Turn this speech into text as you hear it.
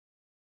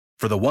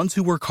For the ones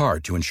who work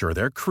hard to ensure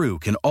their crew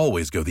can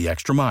always go the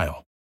extra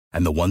mile,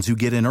 and the ones who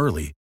get in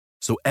early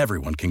so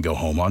everyone can go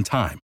home on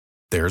time,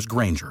 there's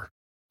Grainger,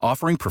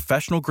 offering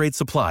professional-grade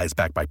supplies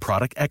backed by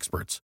product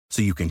experts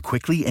so you can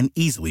quickly and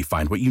easily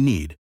find what you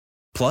need.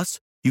 Plus,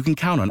 you can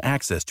count on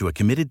access to a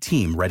committed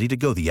team ready to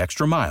go the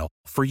extra mile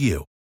for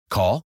you.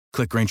 Call,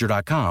 click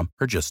Grainger.com,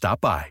 or just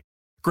stop by.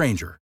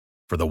 Grainger,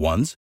 for the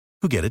ones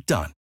who get it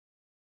done.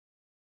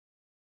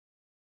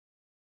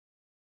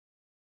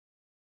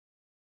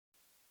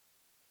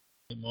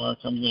 Mark,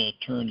 I'm going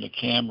to turn the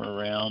camera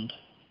around,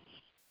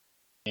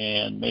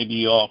 and maybe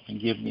you all can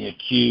give me a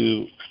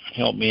cue,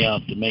 help me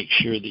out to make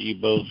sure that you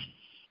both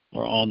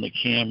are on the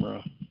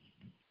camera.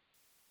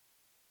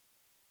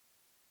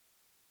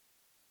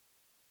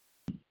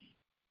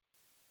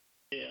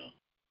 Yeah.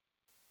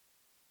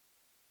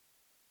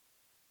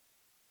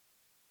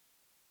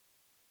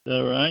 Is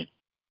that all right?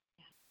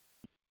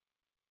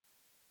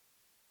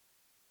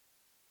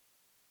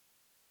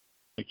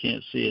 I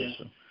can't see it.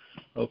 So.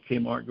 Okay,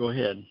 Mark, go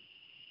ahead.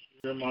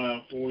 Jeremiah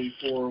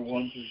 44,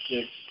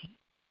 1-6.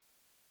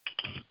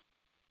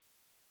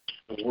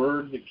 The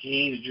word that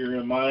came to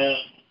Jeremiah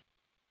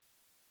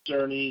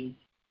concerning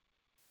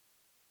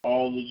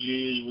all the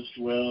Jews which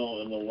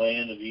dwell in the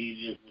land of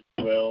Egypt, which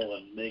dwell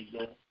in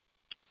Migdol,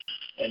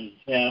 and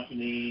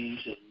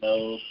Taphanes, and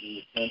Nos, and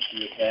the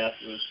country of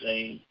Pathros,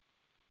 saying,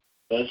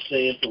 Thus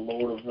saith the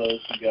Lord of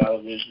hosts, the God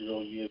of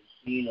Israel, you have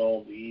seen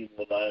all the evil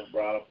that I have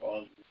brought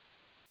upon you,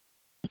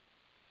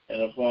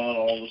 and upon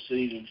all the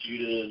cities of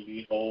Judah, and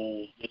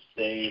behold, this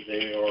day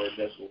they are a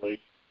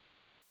desolation,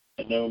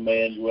 and no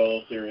man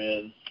dwelleth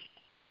therein,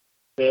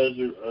 because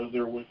of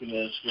their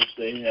wickedness which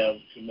they have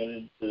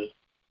committed to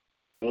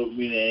provoke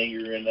me to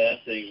anger, and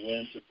that they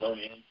went to burn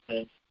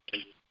incense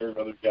and to serve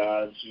other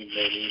gods whom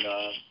they knew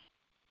not.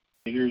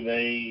 Neither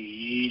they,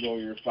 ye, nor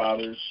your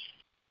fathers.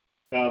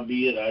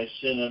 Howbeit I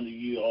send unto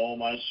you all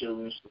my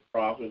servants, the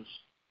prophets,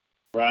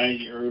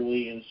 rising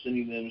early and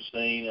sending them,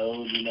 saying,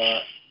 Oh, do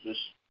not this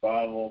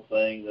abominable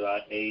thing that I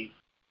hate.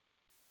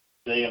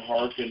 They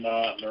hearken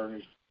not, nor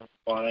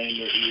incline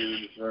their ear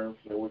to turn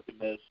from their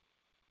wickedness.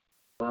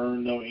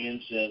 Burn no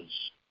incense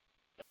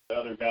to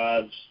other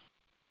gods.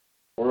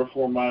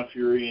 Wherefore my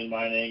fury and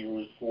mine anger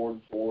was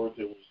poured forth.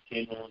 It was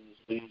kindled in the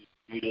cities of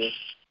Judah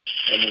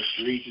and the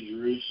streets of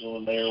Jerusalem,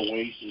 and they are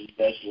wasted and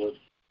desolate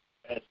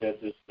as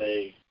at this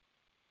day.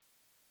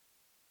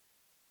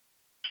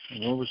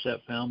 And where was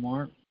that found,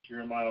 Mark?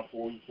 Jeremiah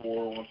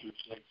 44, 1-6.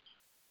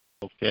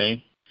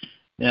 Okay.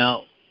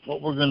 Now,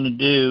 what we're going to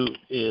do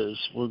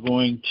is we're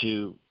going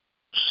to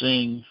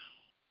sing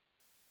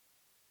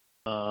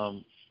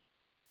a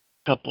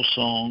couple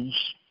songs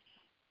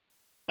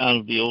out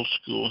of the old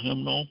school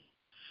hymnal.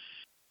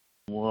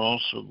 We're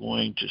also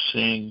going to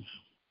sing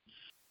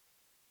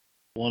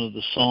one of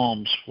the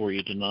psalms for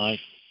you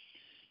tonight.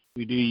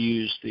 We do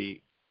use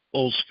the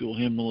old school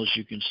hymnal, as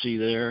you can see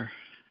there.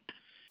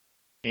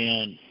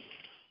 And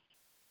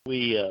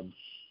we are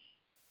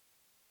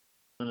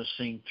going to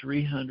sing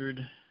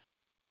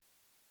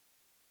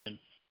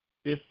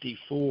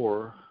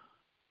 354,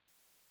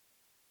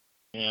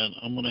 and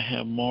I'm going to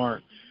have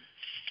Mark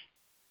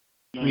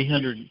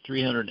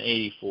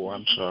 384.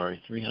 I'm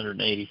sorry,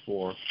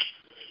 384.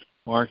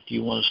 Mark, do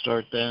you want to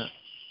start that?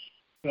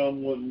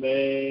 Come what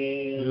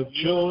may, of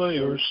joy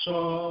or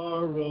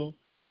sorrow,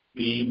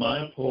 be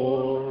my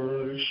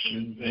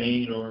portion,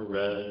 pain or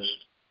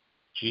rest.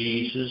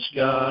 Jesus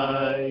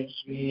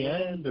guides me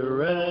and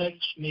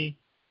directs me,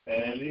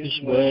 and his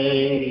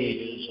way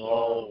is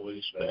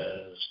always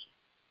best.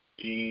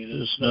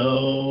 Jesus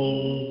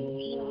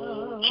knows,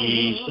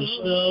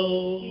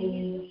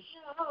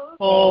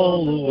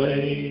 all the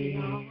way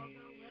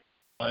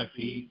my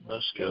feet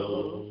must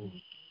go.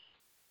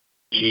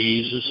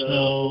 Jesus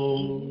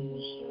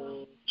knows,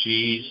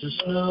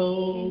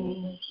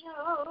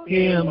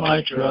 him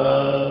I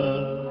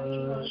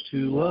trust,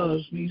 who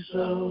loves me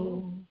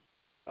so.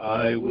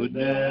 I would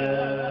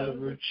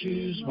never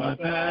choose my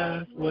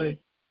pathway,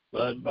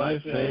 but by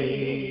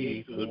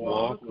faith would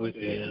walk with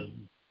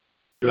him,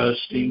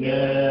 trusting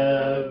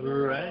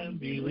ever and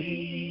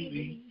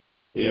believing,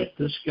 if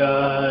the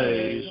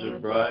skies are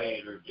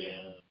bright or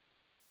dim.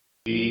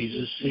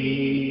 Jesus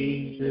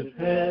sees if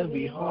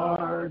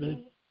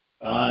heavy-hearted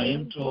I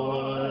am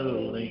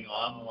toiling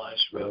on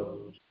life's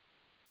road,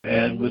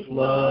 and with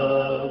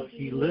love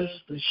he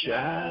lifts the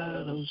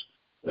shadows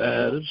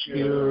that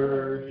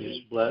obscure his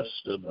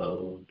blessed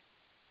abode.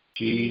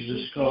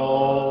 Jesus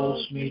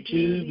calls me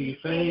to be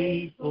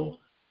faithful,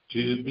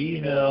 to be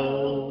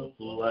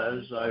helpful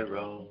as I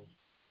roam.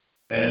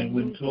 And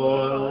when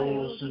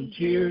toils and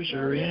tears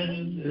are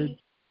ended,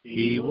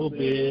 he will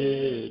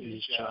bid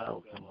his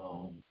child come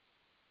home.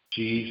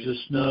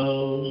 Jesus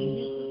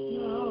knows,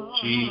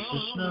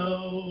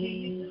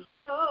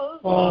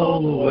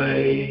 all the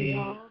way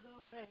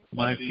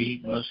my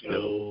feet must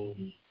go.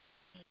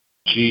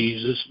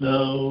 Jesus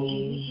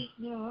knows,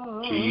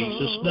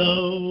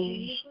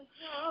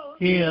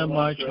 him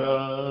I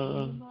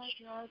trust,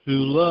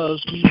 who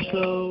loves me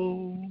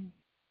so.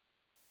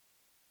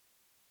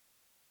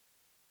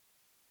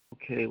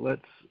 Okay,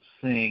 let's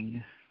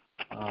sing.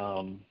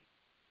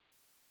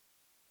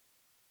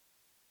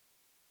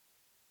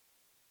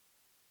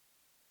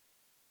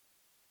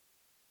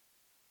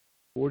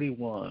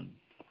 41,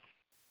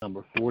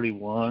 number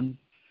 41.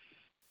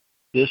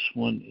 This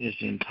one is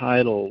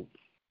entitled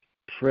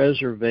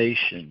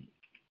Preservation.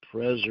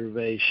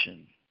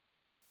 Preservation.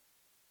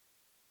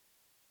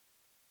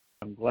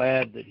 I'm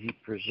glad that he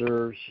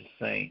preserves his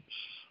saints.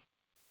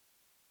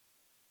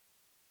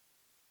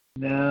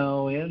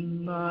 Now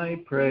in thy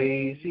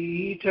praise,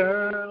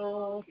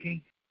 eternal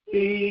King,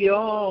 be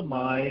all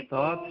my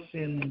thoughts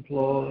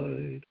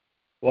employed,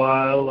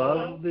 while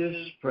of this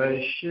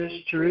precious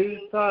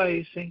truth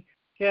I sing,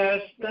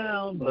 cast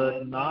down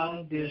but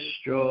not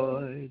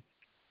destroyed.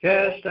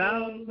 Cast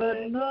down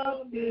but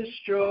not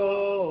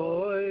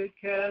destroyed,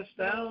 cast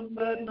down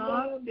but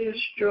not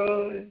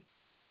destroyed.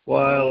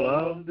 While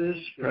of this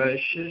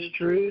precious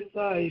truth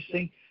I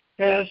sing,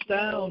 cast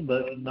down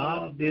but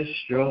not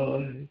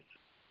destroyed.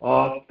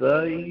 Off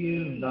the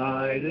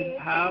united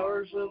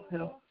powers of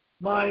hell,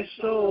 my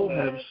soul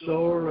have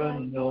sore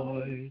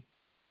annoyed.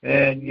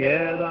 And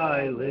yet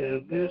I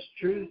live this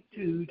truth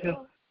to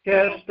tell,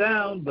 cast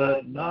down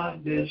but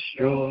not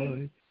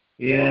destroyed.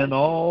 In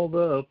all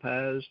the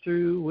paths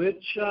through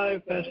which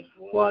I've passed,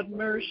 what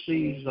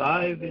mercies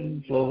I've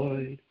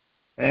employed.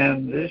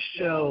 And this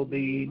shall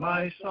be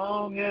my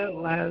song at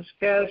last,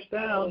 cast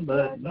down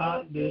but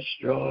not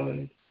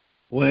destroyed.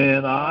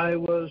 When I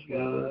was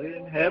good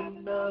in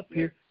heaven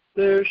appear,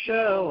 there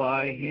shall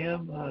I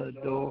him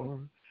adore.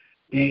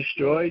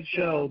 Destroyed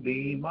shall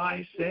be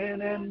my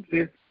sin and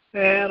fear,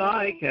 and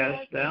I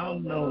cast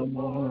down no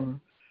more.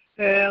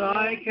 And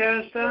I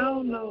cast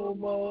down no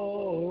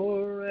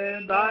more,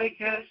 and I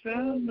cast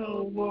down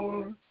no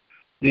more.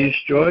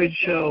 Destroyed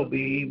shall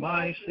be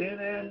my sin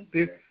and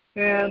fear,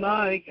 and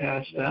I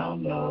cast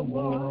down no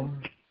more.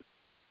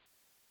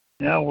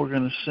 Now we're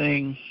going to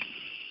sing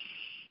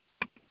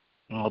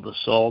the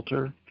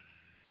Psalter,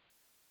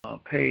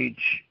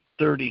 page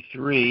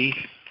 33,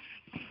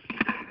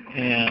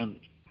 and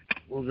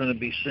we're going to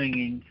be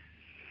singing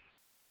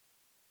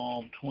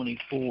Psalm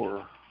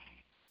 24.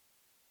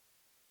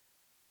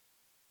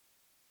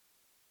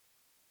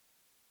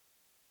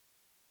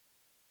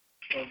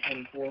 Psalm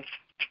 24.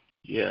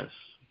 Yes.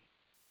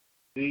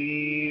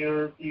 The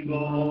earth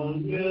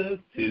belongeth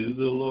to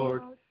the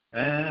Lord,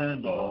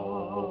 and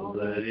all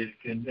that it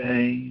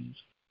contains,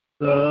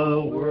 the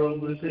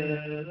world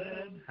within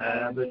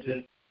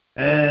inhabited,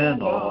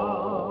 and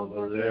all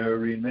that there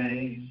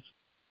remains.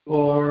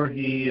 For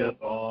he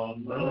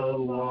upon the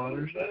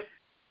waters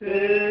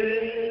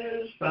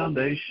his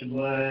foundation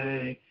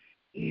lay,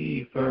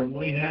 he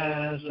firmly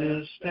has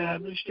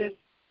established it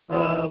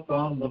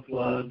upon the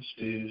floods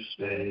to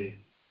stay.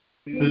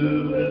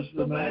 Who is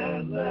the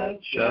man that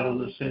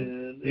shall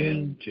ascend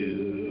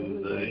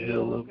into the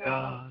hill of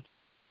God?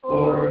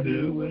 Or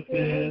who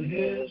within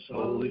his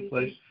holy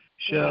place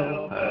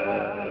shall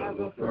have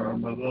a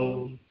firm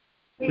abode?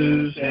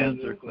 Whose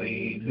hands are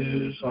clean,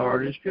 whose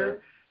heart is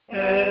pure,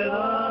 and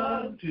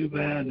unto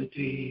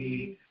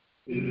vanity,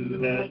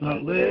 who has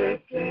not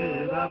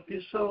lifted up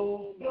his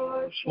soul,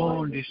 nor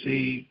sworn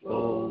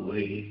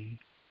deceitfully.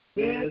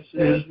 This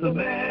is the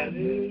man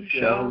who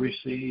shall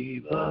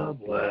receive a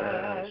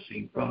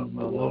blessing from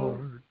the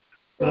Lord.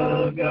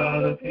 The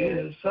God of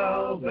his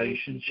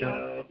salvation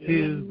shall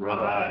his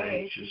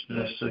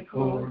righteousness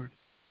accord.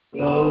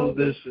 Lo,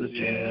 this the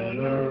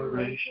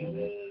generation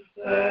is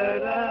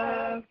that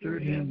after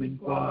him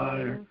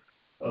inquire.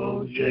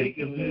 O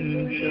Jacob,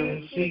 who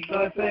shall seek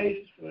thy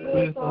face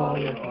with all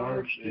their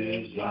heart's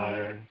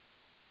desire.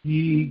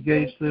 Ye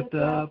gates, lift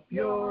up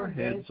your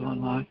heads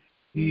on high,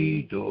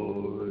 ye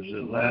doors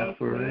that laugh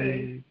for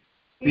aid.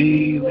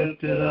 Be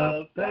lifted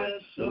up,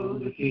 that so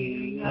the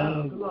King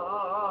of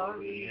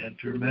glory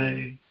enter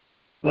may.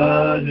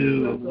 But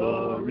who of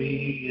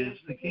glory is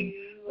the King?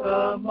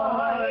 The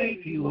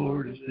mighty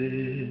Lord is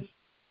this.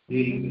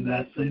 Even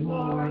that same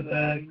Lord,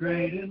 that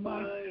great in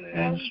might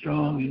and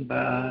strong in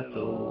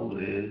battle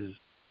is.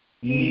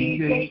 Ye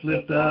gates,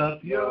 lift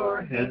up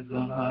your heads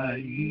on high,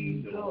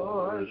 ye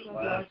doors that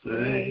laugh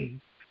for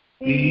aid.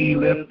 Be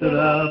lifted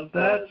up,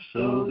 that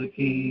so the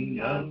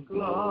King of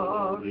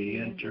glory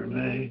enter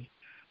may.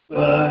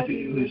 But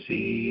who is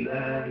he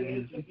that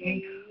is the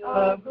King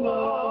of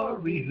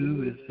glory?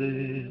 Who is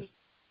this?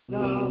 The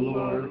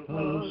Lord of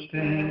hosts,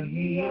 and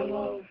he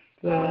alone,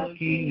 the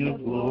King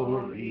of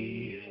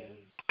glory is.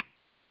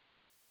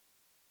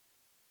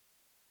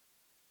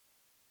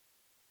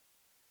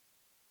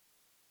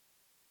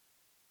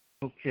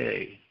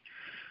 Okay.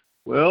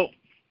 Well,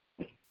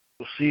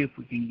 we'll see if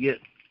we can get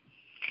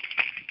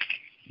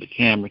the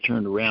camera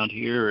turned around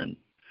here and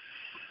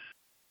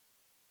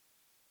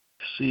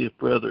see if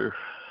Brother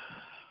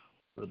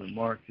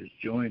Mark has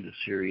joined us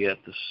here yet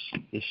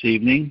this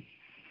evening.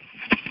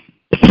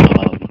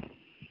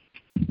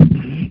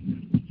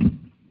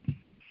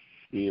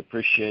 We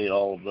appreciate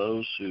all of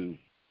those who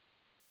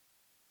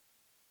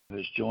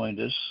has joined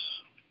us.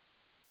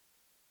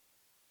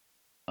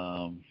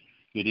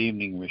 Good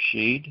evening,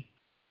 Rashid.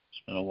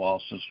 It's been a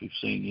while since we've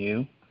seen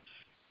you.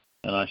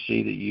 And I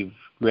see that you've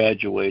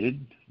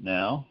graduated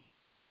now.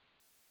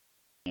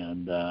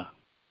 And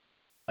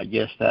I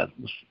guess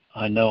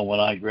I know when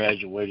I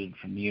graduated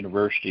from the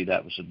university,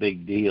 that was a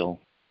big deal.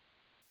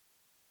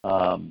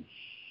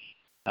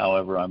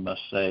 However, I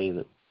must say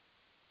that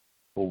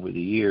over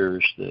the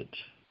years that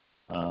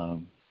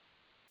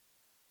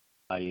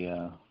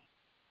I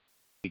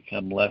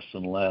become less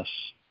and less,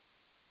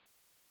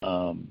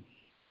 I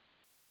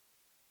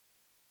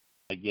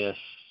guess,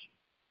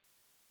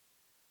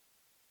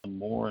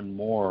 more and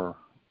more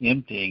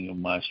emptying of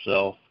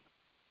myself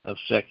of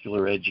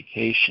secular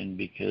education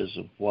because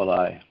of what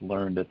I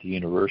learned at the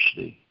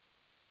university.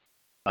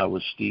 I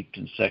was steeped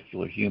in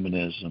secular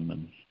humanism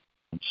and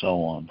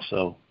so on.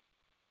 So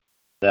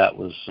that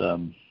was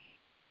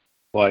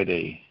quite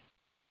a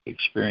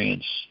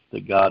experience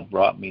that God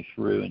brought me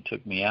through and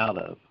took me out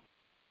of,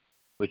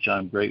 which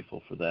I'm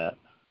grateful for that.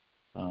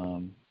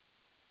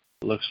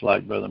 It looks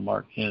like Brother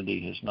Mark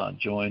Kennedy has not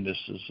joined us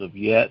as of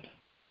yet.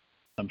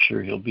 I'm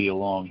sure he'll be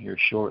along here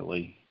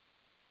shortly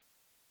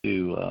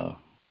to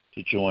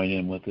join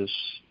in with us.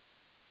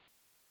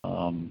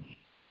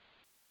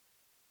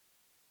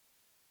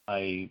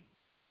 I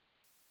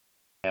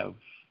have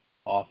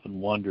often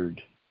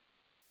wondered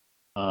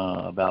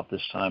about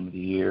this time of the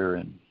year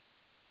and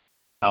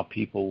how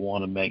people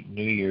want to make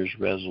New Year's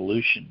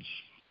resolutions.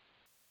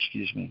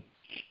 Excuse me.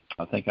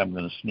 I think I'm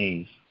going to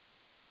sneeze.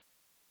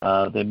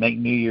 They make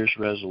New Year's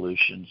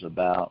resolutions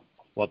about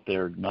what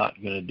they're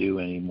not going to do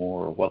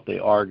anymore or what they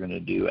are going to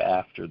do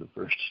after the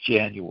 1st of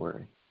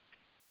January.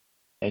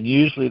 And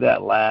usually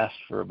that lasts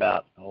for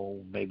about,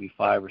 maybe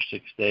 5 or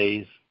 6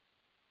 days.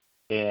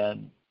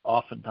 And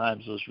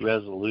oftentimes those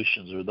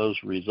resolutions or those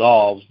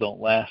resolves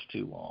don't last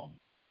too long.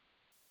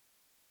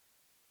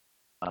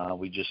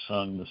 We just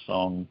sung the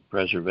song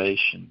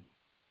Preservation.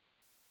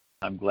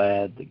 I'm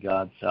glad that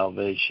God's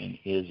salvation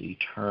is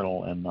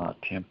eternal and not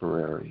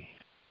temporary.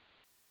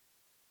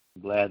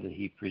 I'm glad that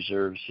He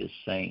preserves His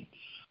saints.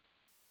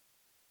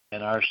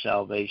 And our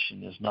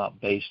salvation is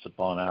not based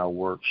upon our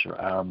works or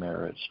our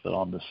merits, but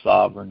on the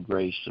sovereign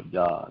grace of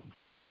God.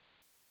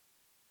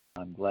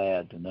 I'm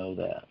glad to know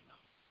that.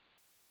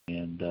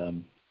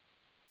 And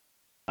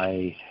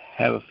I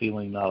have a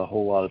feeling not a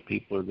whole lot of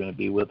people are going to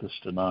be with us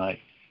tonight.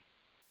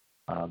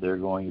 They're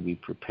going to be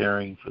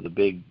preparing for the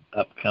big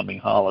upcoming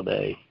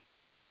holiday.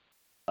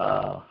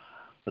 But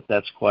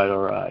that's quite all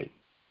right.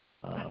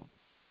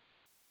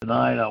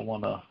 Tonight I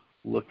want to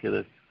look at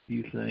a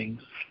few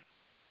things.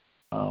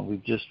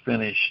 We've just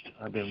finished.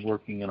 I've been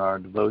working in our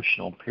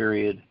devotional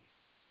period.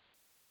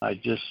 I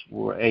just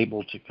were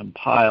able to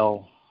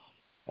compile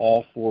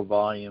all 4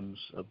 volumes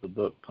of the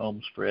book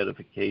Poems for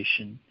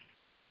Edification,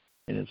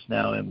 and it's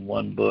now in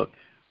one book.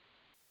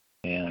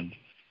 And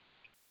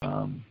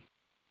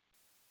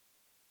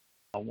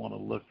I want to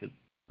look at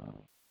a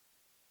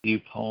few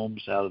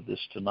poems out of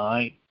this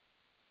tonight,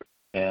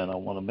 and I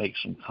want to make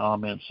some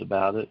comments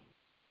about it.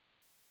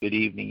 Good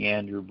evening,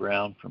 Andrew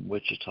Brown from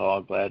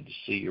Wichita. Glad to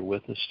see you're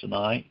with us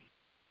tonight.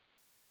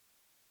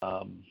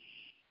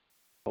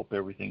 Hope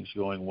everything's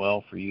going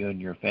well for you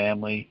and your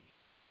family.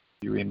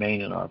 You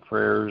remain in our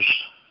prayers,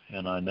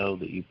 and I know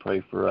that you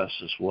pray for us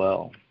as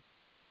well.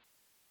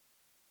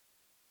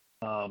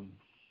 A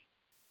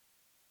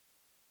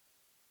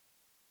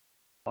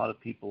lot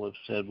of people have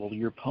said, well,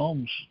 your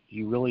poems,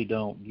 you really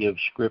don't give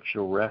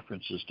scriptural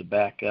references to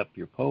back up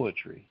your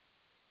poetry.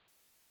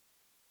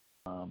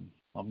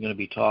 I'm going to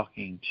be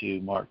talking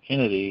to Mark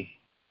Kennedy,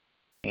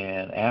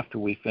 and after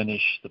we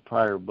finish the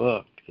prior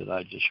book that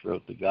I just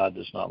wrote, that God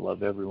does not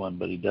love everyone,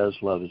 but He does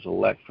love His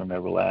elect from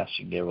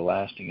everlasting to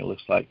everlasting. It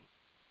looks like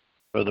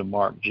Brother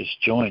Mark just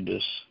joined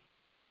us.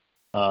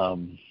 Let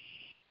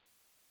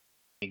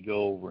me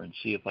go over and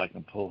see if I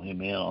can pull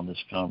him in on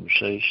this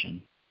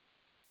conversation.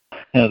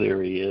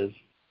 There he is.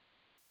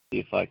 See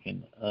if I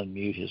can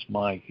unmute his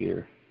mic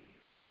here.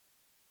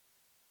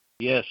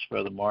 Yes,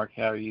 Brother Mark,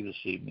 how are you this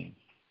evening?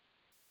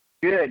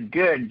 Good.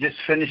 Just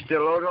finished a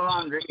load of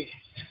laundry.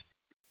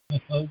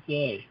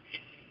 Okay.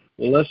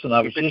 Well, listen,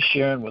 I was just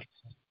sharing with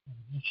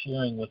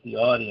the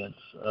audience.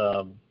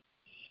 A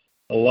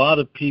lot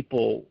of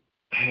people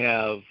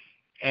have,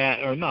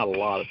 or not a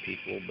lot of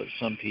people, but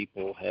some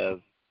people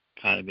have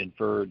kind of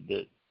inferred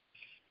that,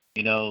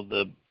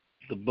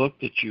 the book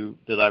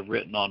that I've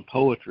written on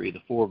poetry,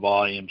 the 4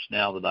 volumes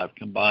now that I've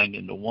combined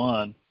into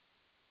one,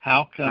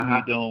 how come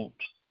you don't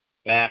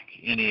back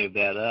any of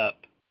that up,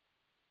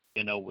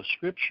 with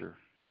Scripture?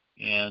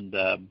 And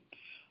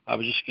I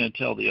was just going to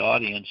tell the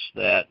audience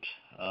that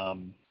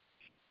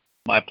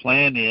my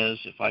plan is,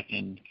 if I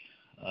can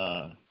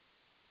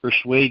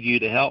persuade you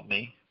to help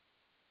me,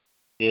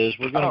 is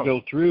we're going to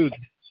go through.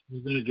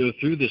 We're going to go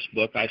through this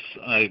book.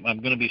 I'm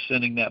going to be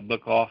sending that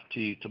book off to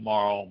you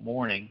tomorrow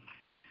morning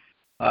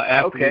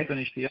after we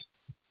finish the.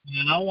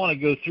 And I want to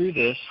go through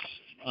this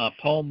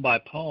poem by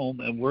poem,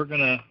 and we're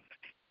going to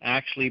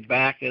actually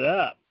back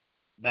up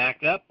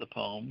the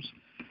poems.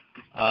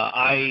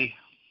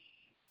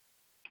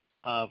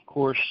 Of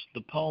course,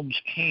 the poems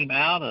came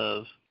out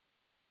of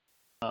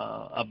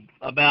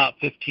about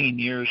 15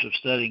 years of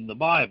studying the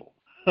Bible.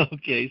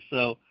 Okay,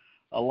 so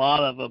a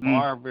lot of them Mm.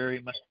 are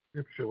very much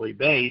scripturally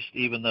based,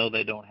 even though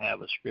they don't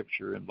have a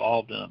scripture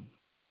involved in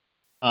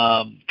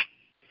them.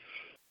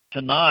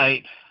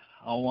 Tonight,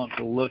 I want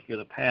to look at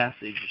a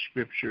passage of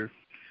scripture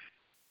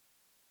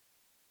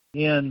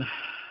in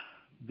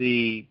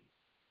the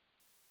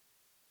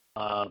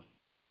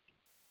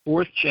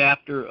fourth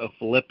chapter of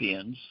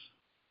Philippians.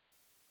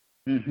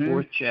 Mm-hmm.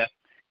 Fourth chapter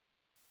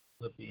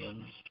of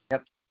Philippians.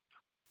 Yep.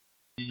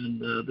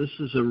 And this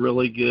is a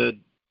really good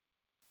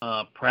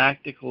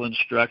practical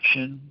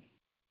instruction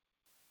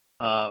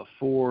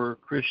for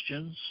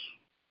Christians.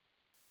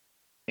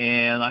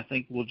 And I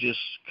think we'll just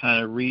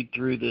kind of read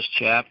through this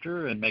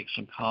chapter and make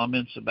some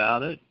comments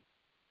about it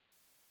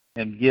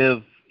and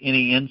give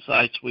any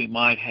insights we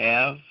might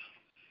have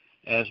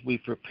as we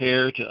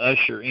prepare to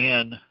usher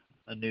in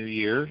a new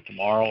year.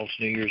 Tomorrow's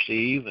New Year's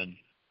Eve, and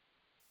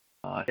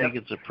I think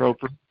it's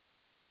appropriate.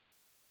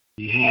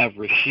 We have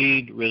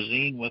Rashid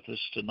Razin with us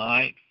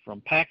tonight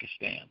from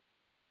Pakistan.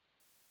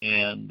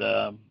 And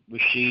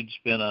Rashid's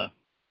been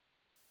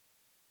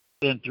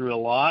through a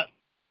lot.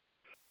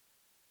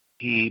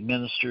 He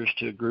ministers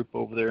to a group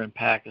over there in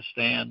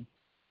Pakistan.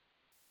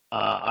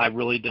 I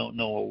really don't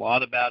know a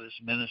lot about his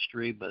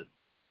ministry, but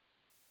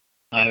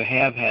I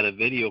have had a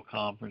video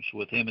conference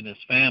with him and his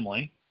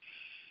family,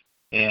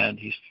 and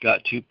he's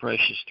got two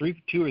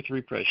or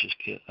three precious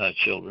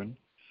children.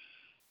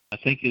 I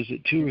think, is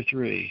it two or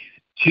three?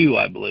 Two,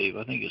 I believe.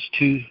 I think it's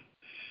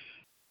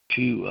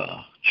two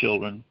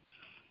children.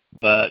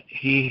 But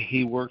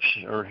he works,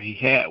 or he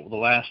had, the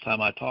last time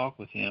I talked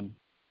with him,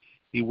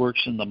 he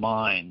works in the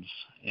mines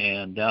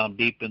and down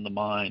deep in the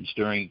mines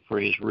for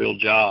his real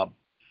job.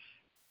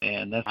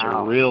 And that's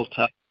a real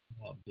tough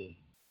job to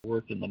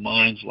work in the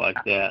mines like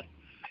that.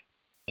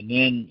 And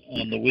then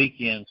on the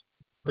weekends,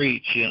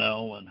 preach,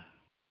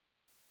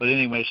 but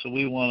anyway, so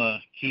we want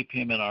to keep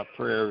him in our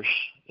prayers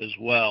as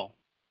well.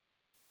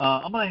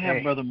 I'm going to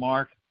have Brother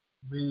Mark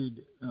read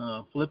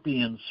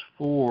Philippians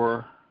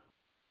 4,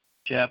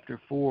 chapter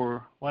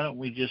 4. Why don't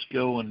we just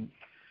go and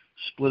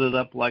split it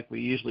up like we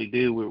usually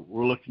do?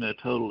 We're looking at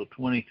a total of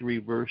 23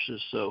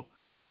 verses, so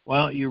why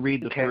don't you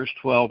read the first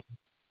 12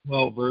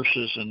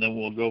 verses, and then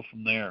we'll go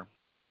from there.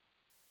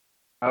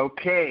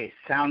 Okay,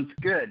 sounds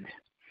good.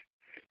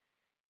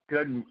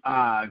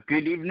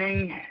 Good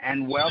evening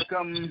and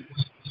welcome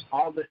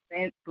all the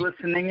saints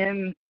listening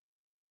in.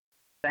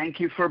 Thank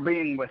you for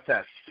being with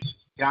us.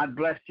 God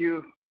bless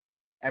you,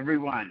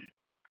 everyone.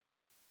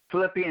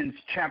 Philippians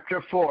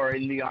chapter 4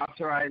 in the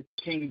Authorized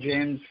King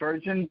James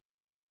Version.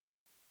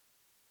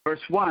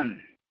 Verse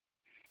 1.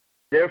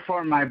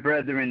 Therefore, my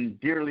brethren,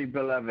 dearly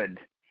beloved,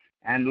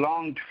 and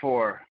longed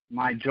for,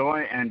 my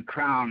joy and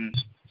crown,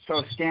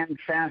 so stand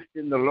fast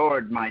in the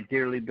Lord, my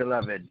dearly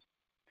beloved.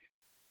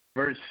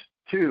 Verse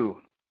 2.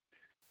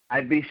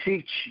 I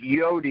beseech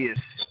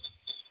Euodias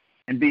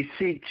and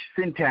beseech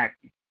Syntyche,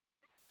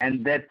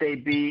 and that they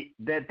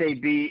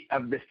be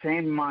of the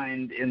same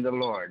mind in the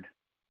Lord.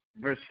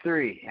 Verse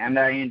 3. And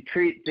I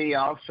entreat thee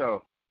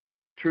also,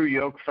 true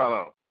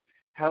yokefellow,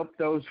 help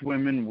those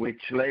women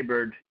which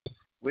labored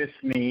with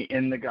me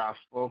in the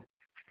gospel,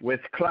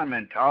 with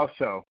Clement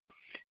also,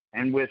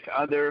 and with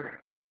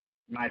other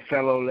my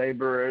fellow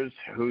laborers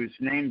whose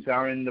names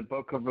are in the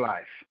book of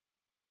life.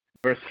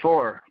 Verse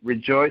 4,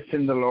 rejoice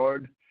in the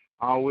Lord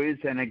always,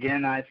 and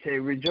again I say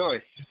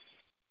rejoice.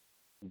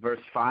 Verse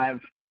 5,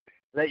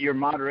 let your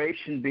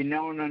moderation be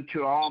known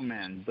unto all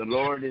men. The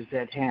Lord is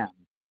at hand.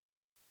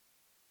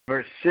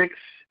 Verse 6,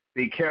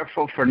 be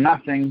careful for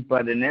nothing,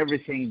 but in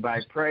everything by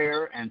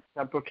prayer and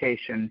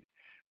supplication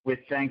with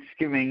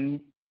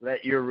thanksgiving,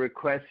 let your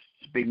requests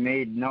be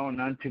made known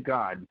unto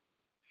God.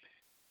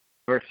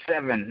 Verse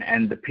 7,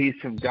 and the peace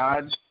of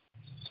God,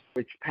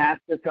 which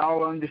passeth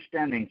all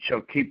understanding,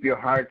 shall keep your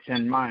hearts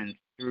and minds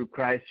through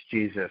Christ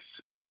Jesus.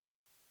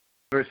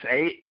 Verse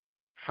 8,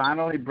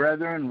 finally,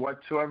 brethren,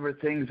 whatsoever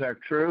things are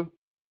true,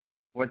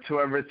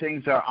 whatsoever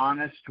things are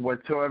honest,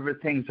 whatsoever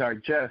things are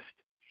just,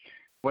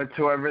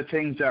 whatsoever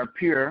things are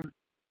pure,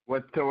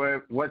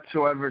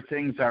 whatsoever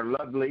things are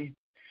lovely,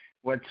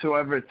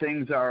 whatsoever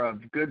things are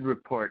of good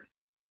report,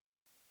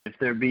 if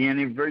there be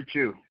any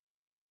virtue,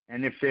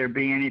 and if there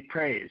be any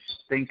praise,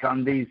 think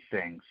on these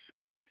things.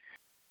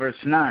 Verse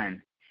 9,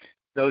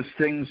 those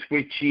things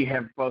which ye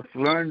have both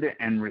learned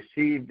and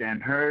received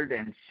and heard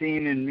and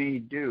seen in me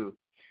do,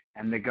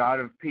 and the God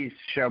of peace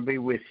shall be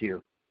with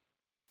you.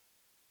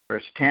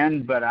 Verse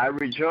 10, but I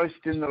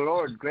rejoiced in the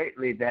Lord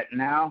greatly that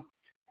now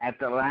at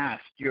the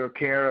last your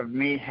care of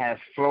me hath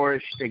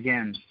flourished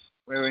again,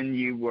 wherein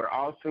ye were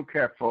also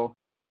careful,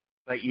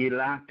 but ye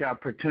lacked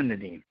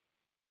opportunity.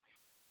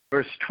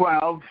 Verse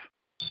 12,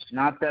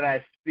 not that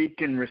I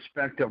speak in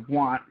respect of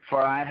want,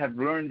 for I have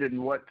learned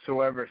in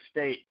whatsoever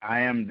state I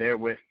am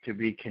therewith to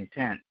be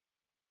content.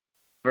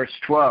 Verse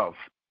 12,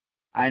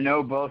 I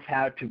know both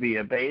how to be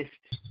abased,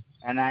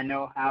 and I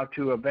know how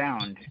to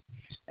abound.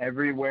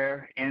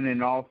 Everywhere and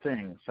in all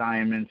things I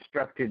am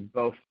instructed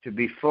both to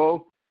be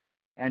full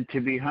and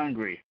to be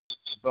hungry,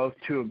 both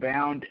to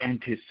abound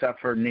and to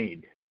suffer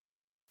need.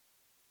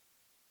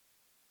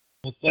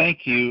 Well,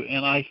 thank you.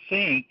 And I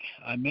think,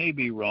 I may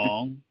be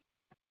wrong,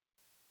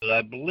 but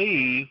I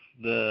believe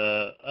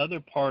the other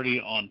party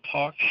on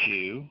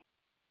TalkShoe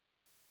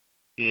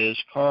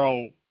is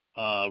Carl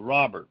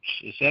Roberts.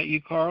 Is that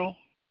you, Carl?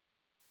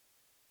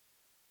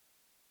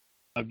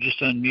 I've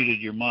just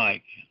unmuted your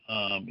mic.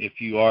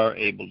 If you are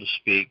able to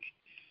speak,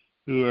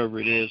 whoever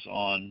it is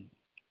on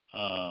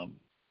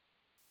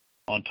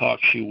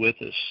TalkShoe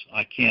with us,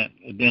 I can't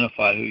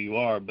identify who you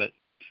are, but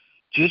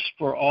just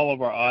for all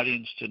of our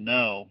audience to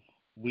know,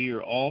 we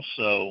are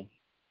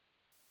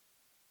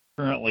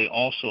currently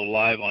also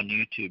live on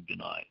YouTube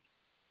tonight.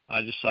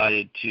 I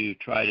decided to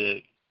try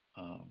to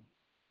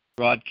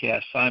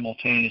broadcast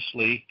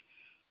simultaneously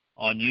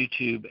on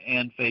YouTube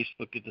and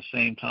Facebook at the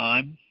same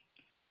time.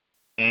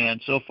 And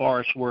so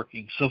far it's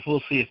working. So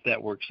we'll see if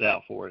that works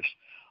out for us.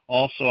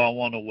 Also, I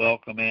want to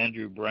welcome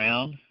Andrew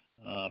Brown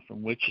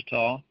from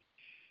Wichita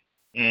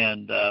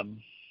and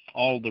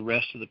all the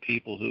rest of the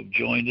people who have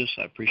joined us.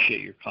 I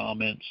appreciate your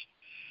comments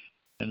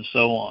and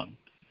so on.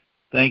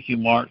 Thank you,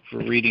 Mark, for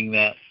reading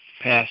that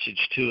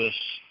passage to us.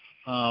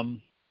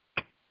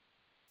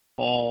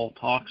 Paul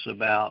talks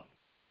about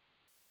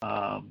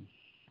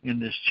in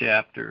this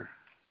chapter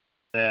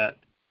that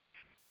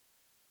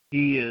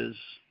he is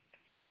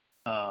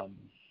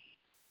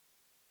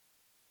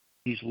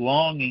he's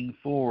longing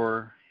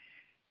for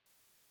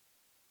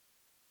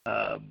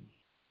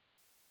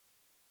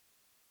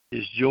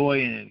his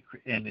joy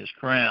and his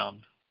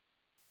crown.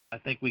 I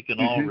think we can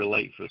all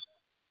relate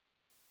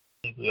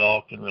I think we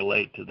all can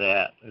relate to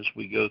that as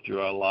we go through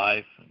our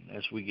life and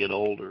as we get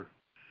older.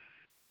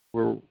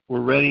 We're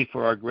ready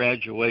for our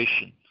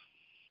graduation.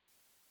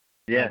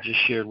 Yeah. I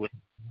just shared with the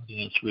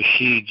audience,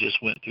 Rashid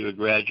just went through a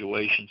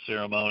graduation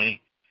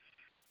ceremony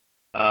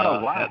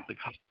at the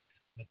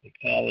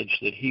college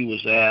that he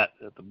was at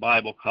the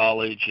Bible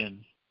college,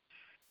 and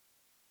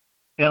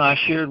I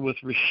shared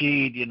with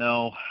Rashid,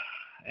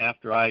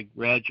 after I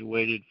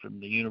graduated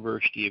from the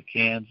University of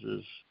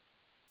Kansas,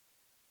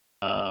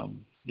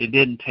 it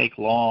didn't take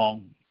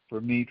long for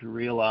me to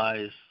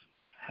realize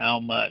how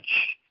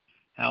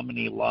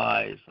many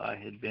lies I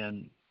had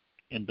been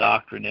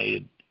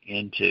indoctrinated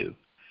into.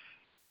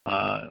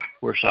 Of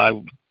course,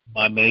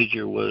 my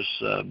major was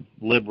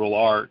liberal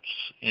arts,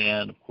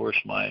 and of course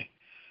my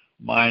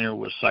minor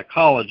was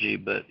psychology,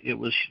 but it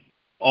was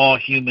all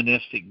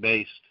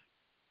humanistic-based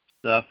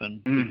stuff, and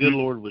the good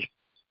Lord was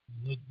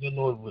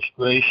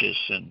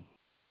gracious in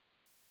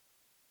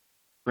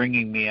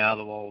bringing me out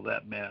of all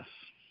that mess.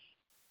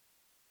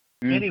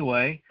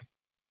 Anyway,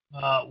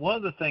 one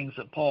of the things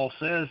that Paul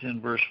says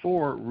in verse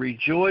 4,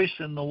 rejoice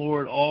in the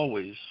Lord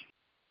always.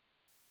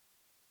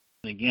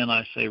 And again,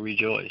 I say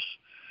rejoice.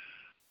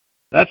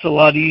 That's a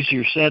lot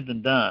easier said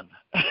than done,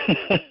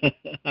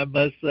 I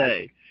must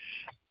say.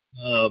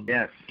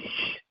 Yes.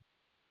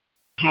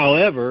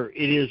 However,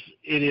 it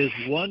is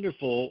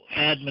wonderful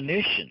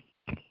admonition,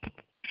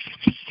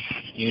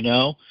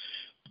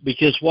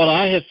 because what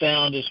I have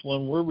found is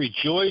when we're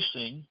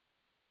rejoicing,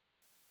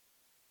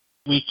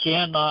 we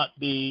cannot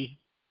be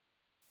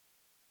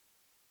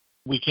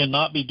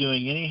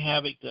doing any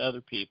havoc to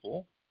other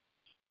people,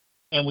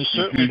 and we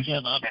certainly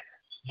cannot do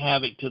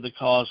havoc to the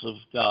cause of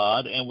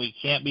God, and we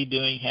can't be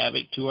doing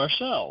havoc to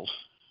ourselves.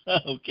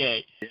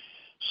 Okay,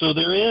 so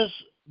there is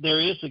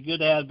a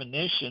good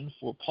admonition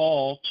for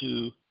Paul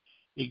to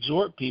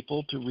exhort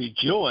people to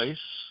rejoice,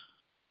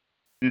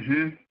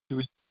 to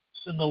rejoice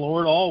in the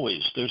Lord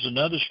always. There's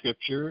another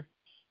scripture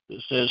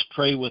that says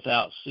pray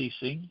without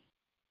ceasing,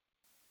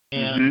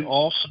 and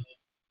also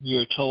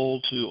you're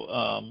told to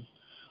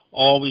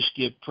always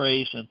give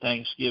praise and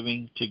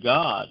thanksgiving to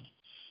God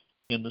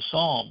in the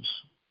Psalms.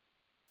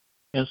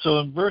 And so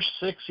in verse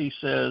 6 he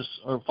says,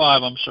 or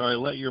 5, I'm sorry,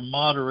 let your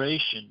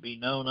moderation be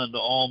known unto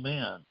all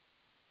men.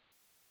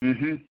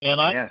 And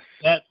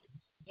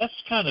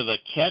that's kind of a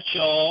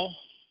catch-all.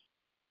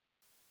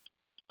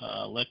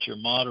 Let your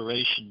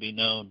moderation be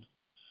known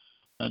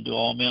unto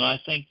all men. I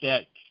think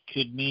that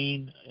could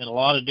mean in a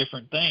lot of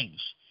different things.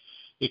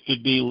 It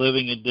could be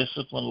living a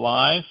disciplined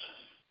life.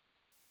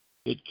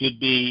 It could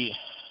be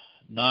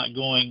not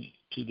going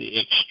to the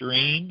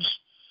extremes,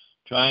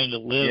 trying to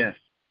live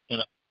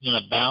in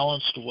a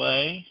balanced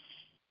way.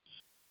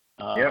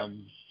 There's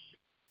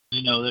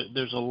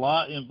a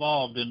lot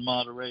involved in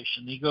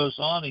moderation. He goes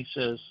on, he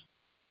says,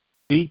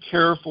 be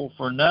careful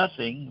for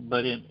nothing,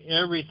 but in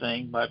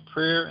everything, by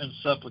prayer and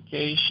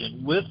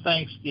supplication, with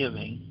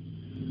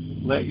thanksgiving,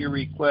 let your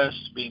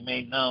requests be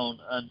made known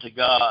unto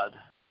God.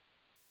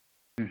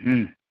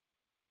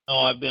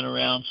 I've been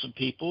around some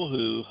people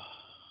who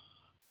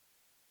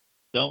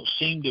don't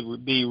seem to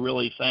be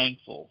really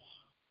thankful.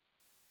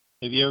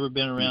 Have you ever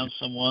been around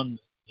someone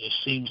that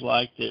seems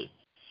like that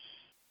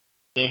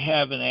they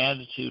have an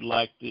attitude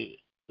like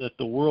that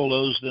the world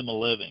owes them a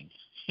living?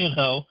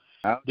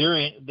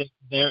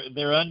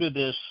 They're under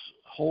this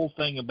whole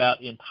thing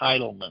about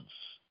entitlements.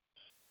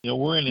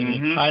 We're in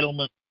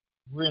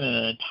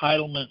an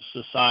entitlement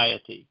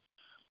society.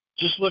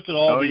 Just look at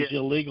all these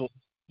illegal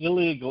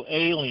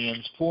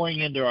aliens pouring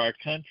into our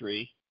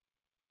country,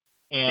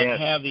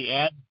 and have the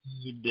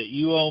attitude that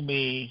you owe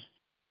me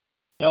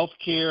health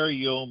care,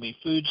 you owe me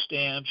food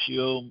stamps,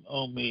 you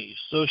owe me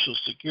Social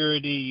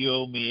Security, you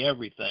owe me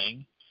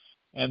everything.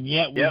 And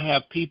yet we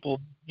have people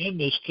in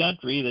this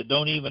country that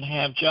don't even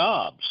have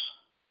jobs.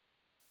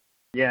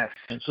 Yes.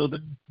 And so there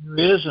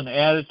is an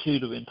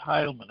attitude of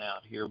entitlement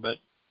out here, but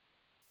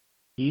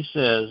he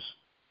says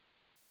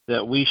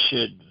that we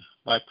should,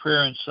 by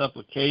prayer and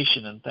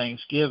supplication and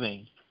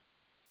thanksgiving,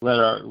 let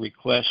our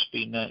requests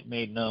be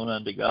made known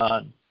unto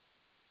God.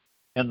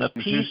 And the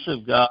peace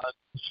of God,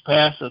 which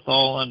passeth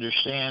all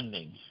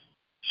understanding,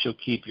 shall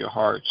keep your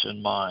hearts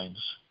and minds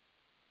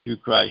through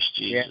Christ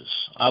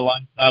Jesus. I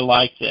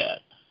like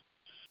that.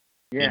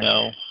 Yeah. You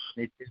know,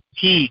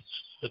 peace,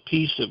 the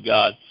peace of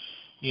God.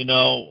 You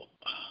know,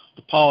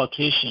 the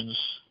politicians,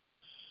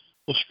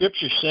 well,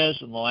 Scripture says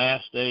in the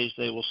last days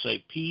they will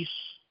say peace,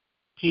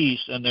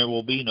 peace, and there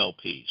will be no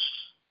peace.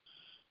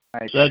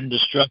 Right. Sudden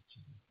destruction.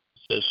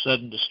 It says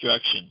sudden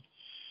destruction.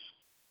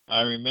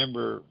 I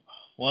remember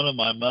one of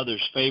my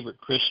mother's favorite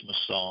Christmas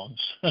songs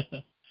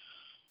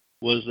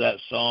was that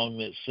song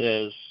that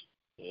says,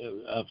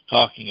 of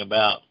talking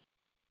about,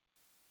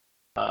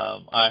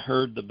 I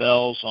heard the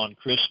bells on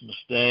Christmas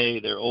Day,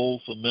 their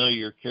old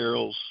familiar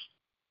carols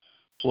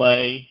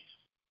play.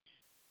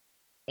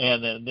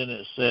 And then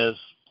it says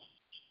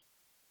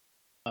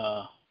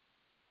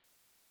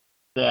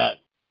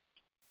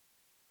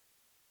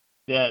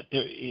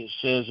it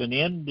says, and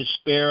in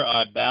despair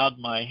I bowed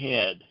my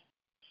head.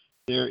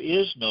 There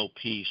is no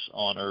peace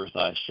on earth,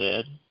 I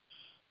said,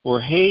 for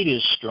hate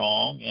is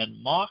strong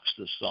and mocks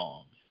the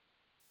song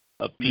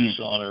of peace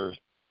on earth,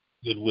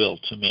 goodwill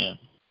to men.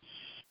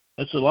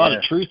 That's a lot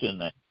of truth in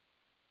that.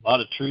 A lot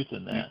of truth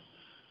in that.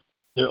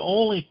 The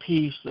only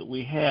peace that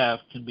we have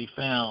can be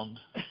found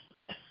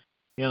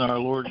in our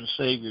Lord and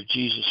Savior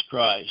Jesus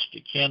Christ.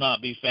 It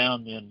cannot be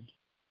found in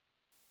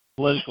a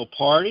political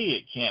party.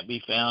 It can't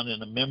be found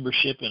in a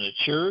membership in a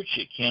church.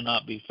 It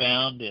cannot be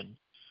found in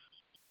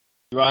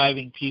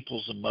driving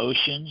people's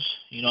emotions.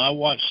 You know, I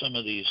watch some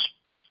of these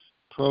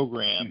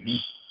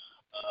programs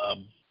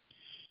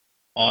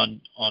on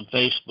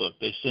Facebook.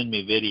 They send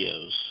me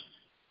videos.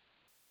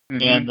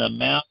 And the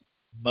amount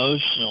of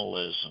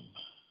emotionalism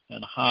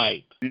and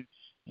hype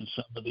in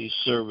some of these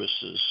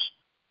services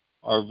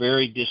are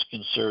very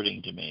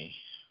disconcerting to me.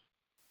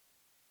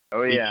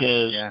 Oh, yeah.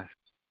 Because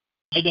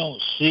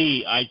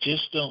I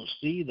just don't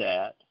see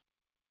that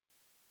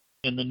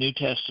in the New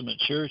Testament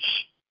church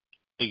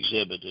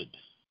exhibited.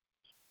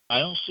 I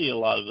don't see a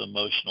lot of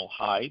emotional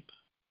hype.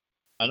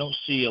 I don't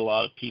see a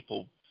lot of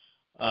people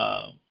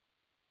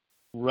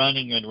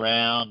running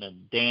around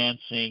and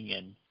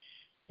dancing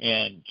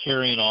and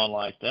carrying on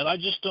like that. I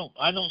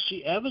don't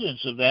see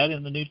evidence of that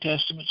in the New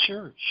Testament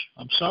church.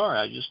 I'm sorry,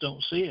 I just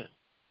don't see it.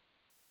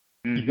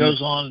 He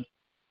goes on,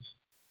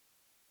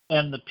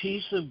 and the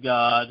peace of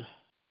God,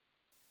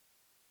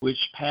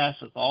 which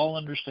passeth all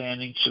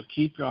understanding, shall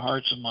keep your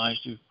hearts and minds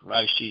through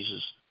Christ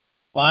Jesus.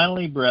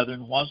 Finally,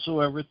 brethren,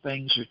 whatsoever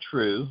things are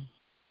true,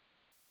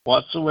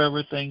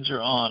 whatsoever things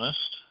are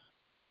honest,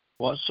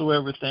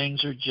 whatsoever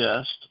things are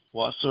just,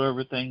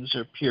 whatsoever things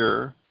are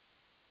pure,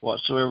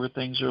 whatsoever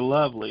things are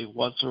lovely,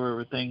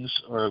 whatsoever things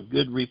are of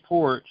good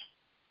report,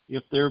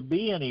 if there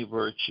be any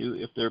virtue,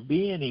 if there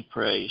be any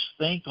praise,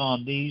 think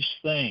on these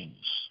things.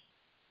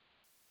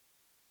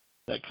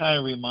 That kind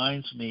of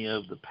reminds me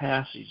of the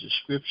passage of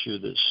Scripture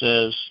that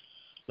says,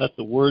 let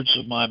the words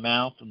of my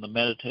mouth and the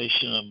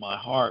meditation of my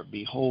heart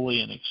be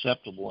holy and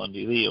acceptable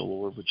unto thee, O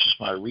Lord, which is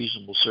my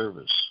reasonable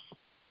service.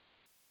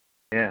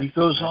 Yeah, he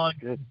goes on,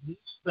 good. These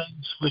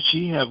things which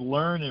ye have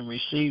learned and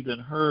received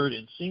and heard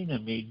and seen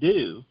in me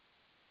do,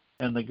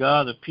 and the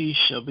God of peace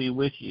shall be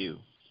with you.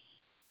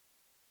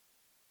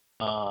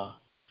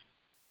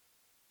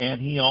 And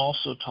he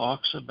also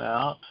talks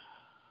about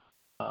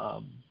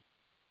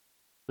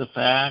the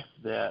fact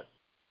that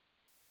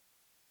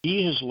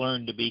he has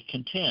learned to be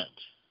content.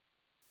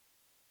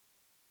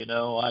 You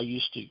know, I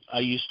used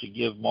to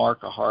give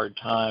Mark a hard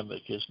time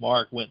because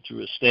Mark went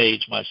through a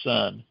stage. My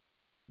son,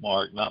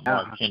 Mark, not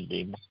Mark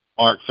Kennedy,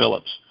 Mark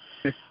Phillips.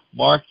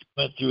 Mark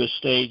went through a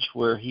stage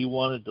where he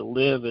wanted to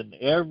live in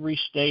every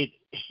state.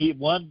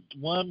 One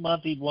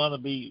month he'd want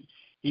to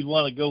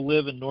go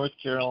live in North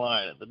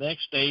Carolina. The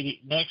next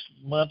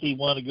month he'd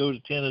want to go to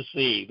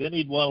Tennessee. Then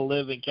he'd want to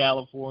live in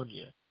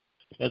California.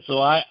 And so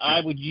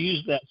I would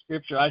use that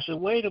scripture. I said,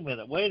 wait a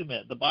minute.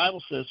 The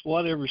Bible says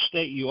whatever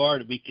state you are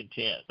to be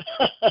content.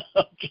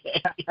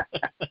 Okay.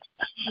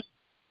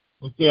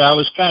 Okay, I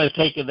was kind of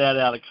taking that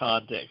out of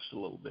context a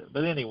little bit.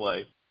 But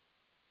anyway.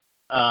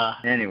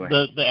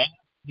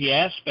 The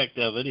aspect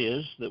of it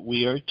is that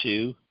we are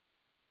to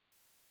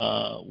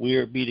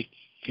be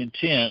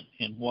content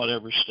in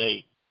whatever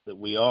state that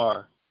we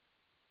are.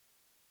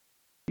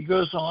 He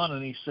goes on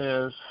and he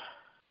says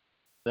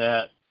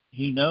that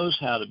he knows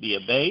how to be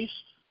abased.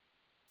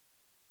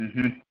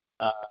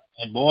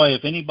 And boy,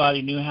 if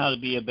anybody knew how to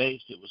be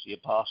abased, it was the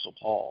Apostle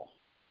Paul.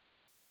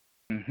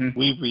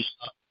 We've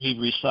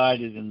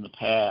recited in the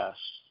past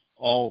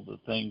all the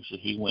things that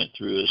he went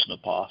through as an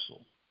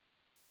apostle.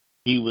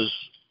 He was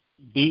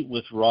beat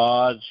with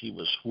rods. He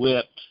was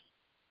whipped.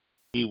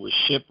 He was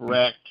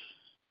shipwrecked.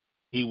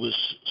 He was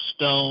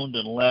stoned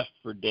and left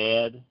for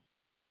dead.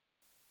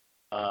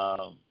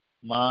 My.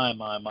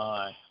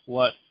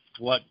 What,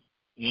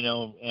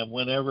 and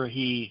whenever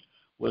he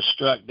was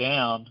struck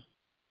down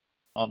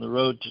on the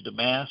road to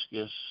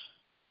Damascus,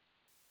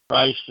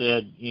 Christ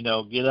said,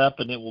 get up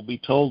and it will be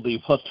told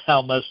thee what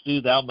thou must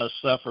do. Thou must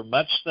suffer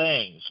much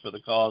things for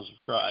the cause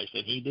of Christ.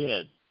 And he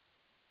did.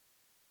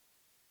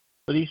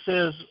 But he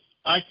says,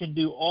 I can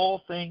do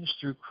all things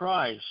through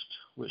Christ,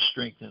 which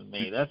strengthens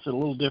me. That's a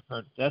little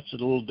different. That's a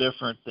little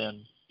different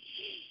than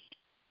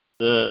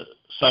the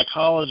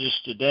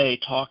psychologists today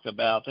talk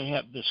about. They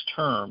have this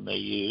term they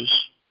use.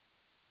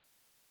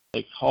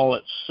 They call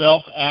it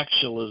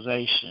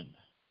self-actualization.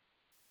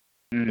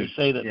 They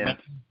say that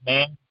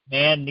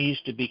man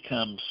needs to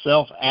become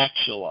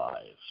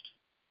self-actualized.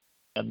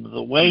 And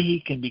the way he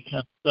can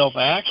become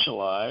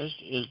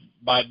self-actualized is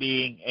by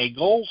being a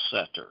goal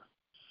setter.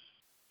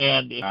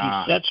 And if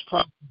he sets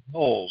proper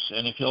goals,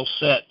 and if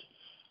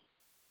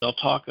they'll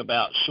talk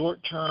about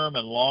short-term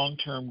and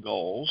long-term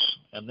goals,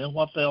 and then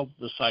what the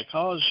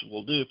psychologist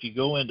will do, if you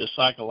go into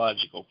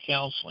psychological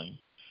counseling,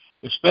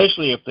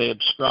 especially if they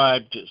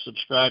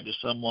subscribe to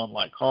someone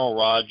like Carl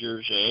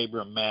Rogers or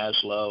Abraham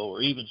Maslow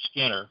or even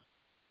Skinner,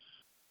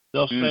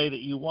 they'll say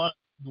that you want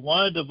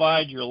to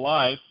divide your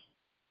life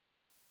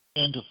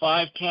into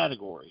 5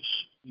 categories.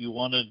 You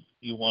want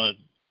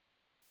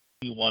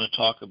to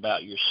talk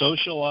about your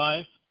social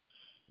life,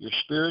 your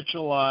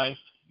spiritual life,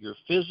 your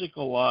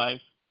physical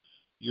life,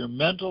 your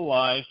mental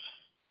life,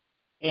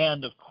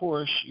 and, of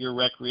course, your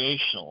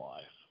recreational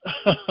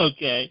life.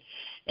 Okay?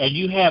 And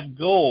you have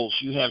goals.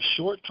 You have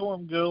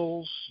short-term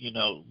goals,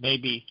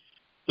 maybe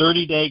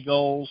 30-day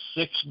goals,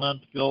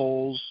 6-month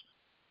goals,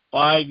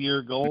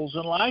 5-year goals,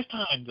 and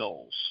lifetime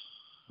goals.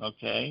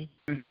 Okay?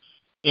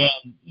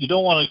 And you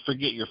don't want to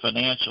forget your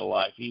financial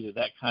life either.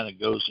 That kind of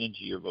goes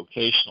into your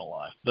vocational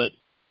life. But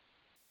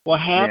what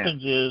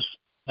happens is,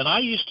 and I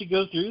used to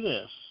go through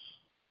this.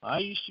 As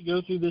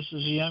a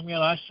young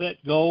man. I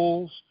set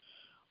goals.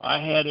 I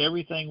had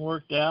everything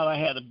worked out. I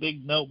had a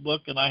big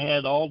notebook, and I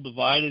had all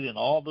divided in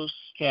all those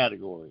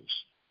categories.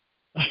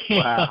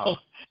 Wow.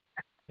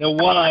 And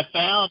what I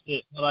found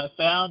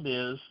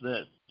is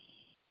that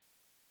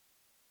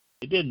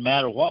it didn't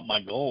matter what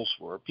my goals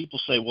were. People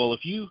say, well,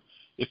 if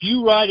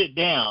you write it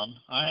down,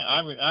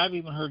 I've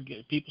even heard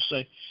people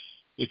say,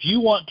 if you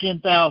want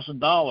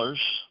 $10,000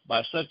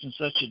 by such and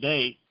such a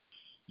date,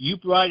 you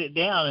write it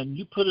down and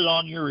you put it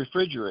on your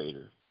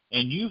refrigerator,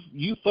 and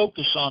you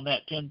focus on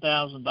that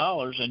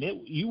 $10,000, and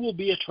you will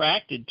be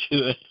attracted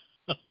to it.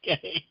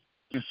 Okay,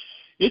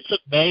 it's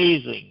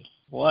amazing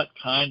what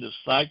kind of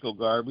psycho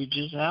garbage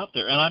is out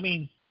there, and I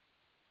mean,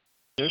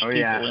 there's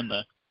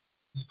people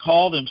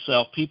call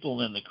themselves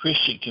people in the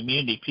Christian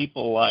community,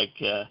 people like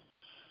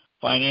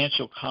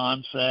Financial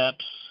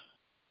Concepts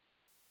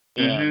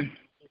and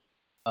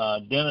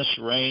Dennis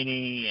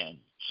Rainey, and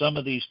some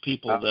of these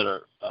people that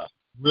are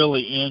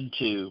really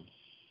into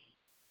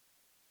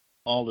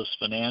all this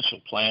financial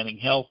planning,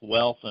 health,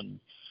 wealth, and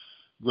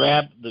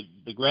grab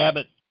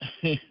it,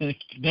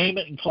 name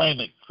it and claim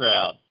it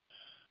crowd.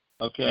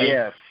 Okay?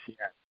 Yes.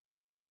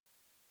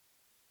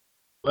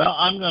 Well,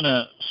 I'm going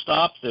to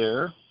stop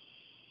there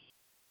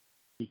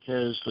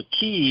because the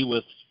key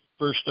with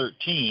verse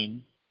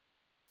 13,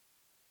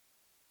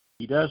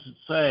 he doesn't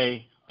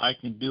say, I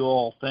can do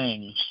all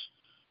things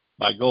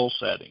by goal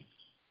setting.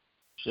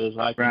 He says,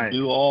 I can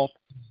do all things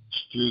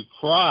through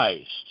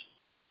Christ.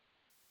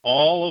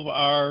 All of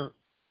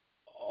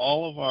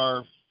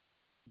our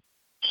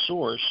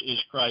source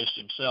is Christ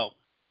himself.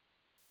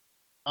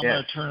 I'm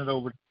going to turn it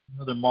over to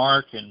Brother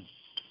Mark and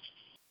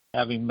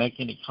have him make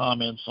any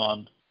comments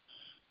on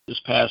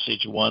this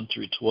passage 1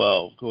 through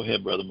 12. Go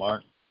ahead, Brother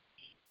Mark.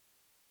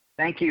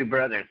 Thank you,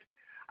 brother.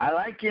 I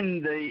like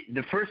in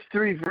the first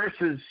 3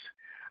 verses,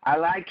 I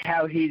like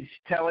how he's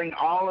telling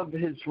all of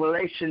his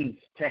relations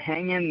to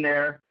hang in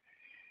there,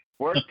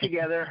 work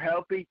together,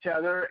 help each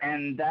other,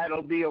 and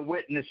that'll be a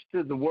witness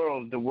to the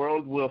world. The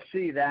world will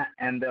see that,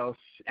 and they'll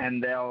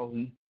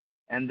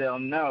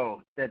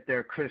know that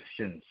they're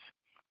Christians.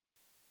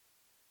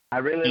 I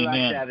really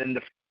like that in the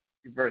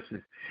first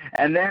verses.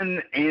 And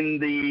then in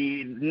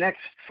the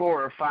next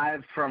 4 or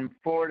 5, from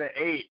 4 to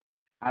 8,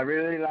 I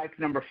really like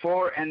number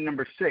 4 and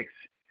number 6.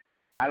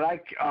 I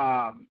like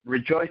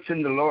rejoice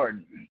in the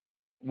Lord.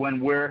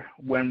 When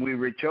we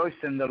rejoice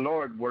in the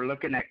Lord, we're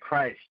looking at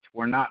Christ.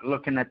 We're not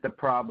looking at the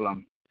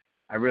problem.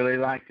 I really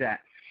like that.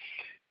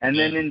 And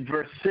then in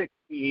verse 6,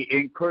 he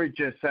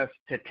encourages us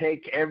to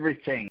take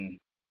everything,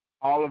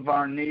 all of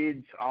our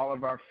needs, all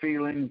of our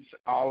feelings,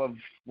 all of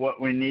what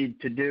we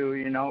need to do,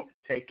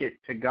 take it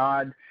to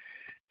God.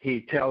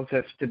 He tells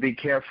us to be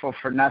careful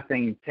for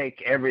nothing,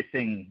 take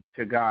everything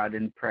to God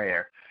in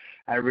prayer.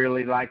 I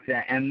really like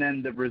that. And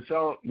then the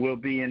result will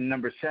be in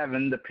number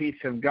 7, the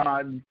peace of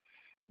God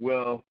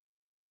will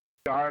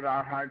guard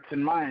our hearts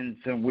and minds,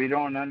 and we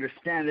don't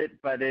understand it,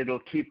 but it'll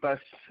keep us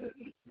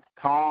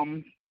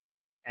calm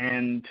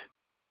and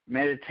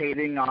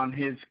meditating on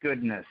his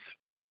goodness.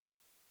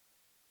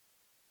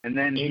 And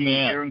then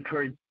you're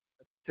encouraged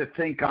to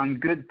think on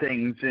good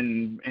things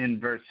in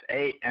verse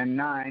 8 and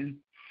 9,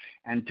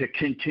 and to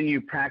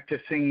continue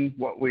practicing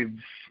what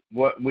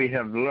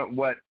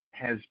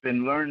has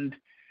been learned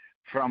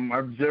from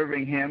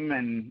observing him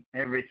and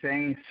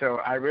everything. So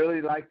I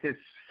really like this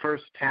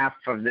first half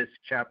of this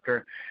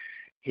chapter.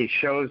 He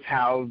shows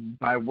how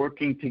by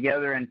working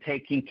together and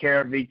taking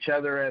care of each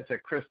other as a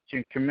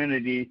Christian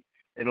community,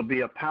 it'll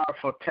be a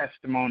powerful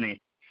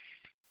testimony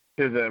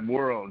to the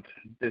world,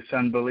 this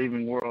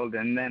unbelieving world.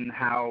 And then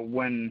how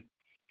when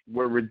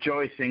we're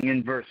rejoicing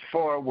in verse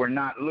 4, we're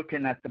not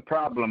looking at the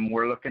problem,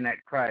 we're looking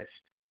at Christ.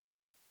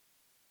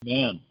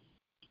 Man,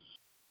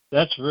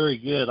 that's very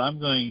good. I'm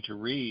going to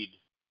read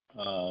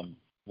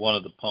one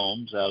of the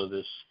poems out of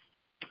this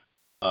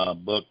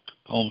book,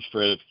 Poems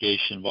for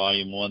Edification,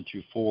 Volume 1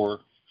 through 4.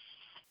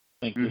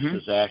 I think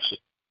this is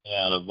actually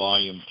out of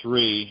Volume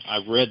 3.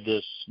 I've read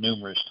this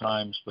numerous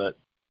times, but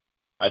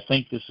I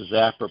think this is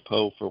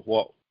apropos for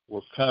what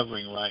we're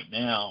covering right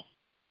now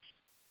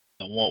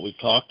and what we've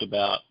talked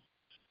about,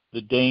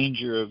 the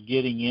danger of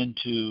getting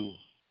into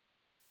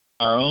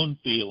our own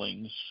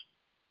feelings.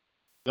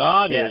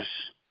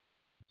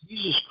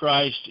 Jesus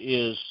Christ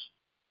is,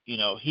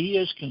 he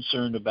is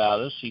concerned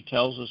about us. He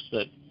tells us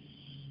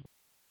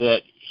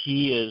that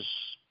he is,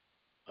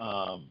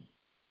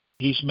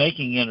 he's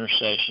making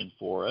intercession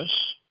for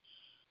us.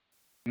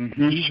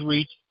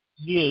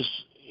 He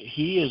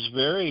is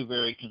very,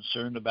 very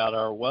concerned about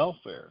our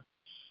welfare.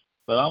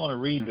 But I want to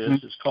read this.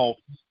 It's called,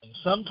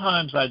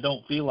 Sometimes I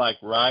don't feel like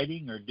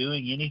writing or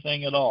doing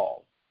anything at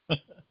all.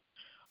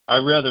 I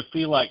rather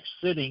feel like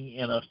sitting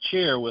in a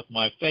chair with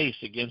my face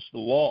against the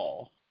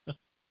wall.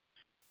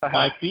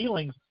 My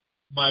feelings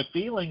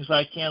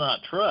I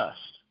cannot trust,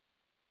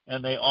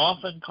 and they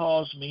often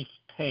cause me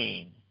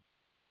pain.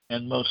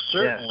 And most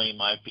certainly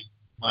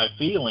my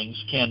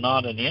feelings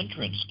cannot an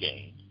entrance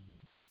gain.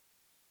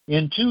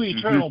 Into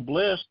eternal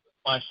bliss,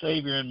 my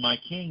Savior and my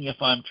King, if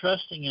I'm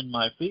trusting in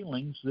my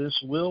feelings, this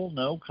will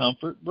no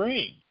comfort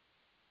bring.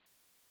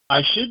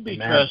 I should be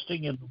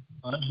trusting in the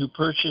one who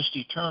purchased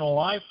eternal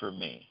life for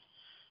me.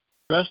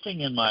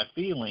 Trusting in my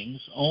feelings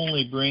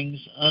only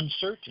brings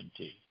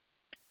uncertainty.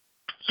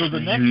 So the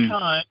next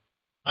time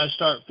I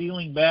start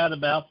feeling bad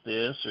about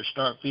this or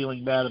start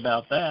feeling bad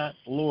about that,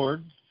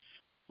 Lord,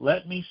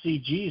 let me see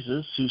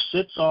Jesus who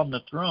sits on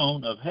the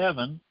throne of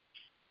heaven,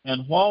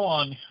 and while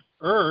on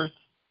earth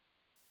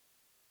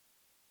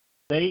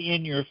they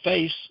in your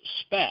face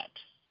spat.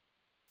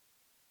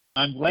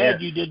 I'm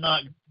glad you did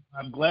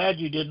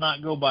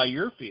not go by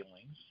your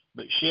feelings,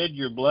 but shed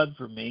your blood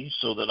for me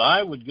so that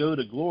I would go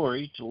to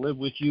glory to live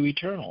with you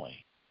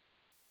eternally.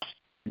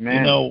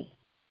 Amen.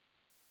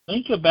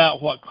 Think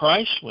about what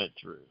Christ went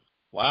through.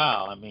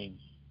 Wow, I mean,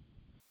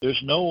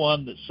 there's no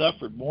one that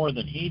suffered more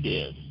than he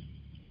did.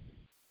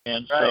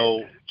 And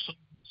so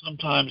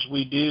sometimes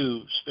we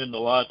do spend a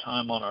lot of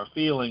time on our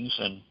feelings,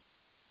 and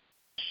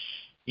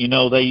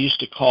they used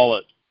to call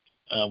it,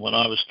 when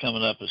I was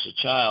coming up as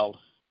a child,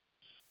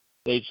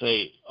 they'd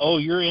say, oh,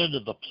 you're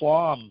into the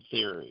plum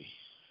theory.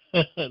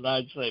 And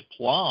I'd say,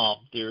 plum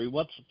theory?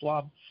 What's the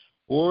plum?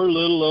 Poor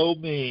little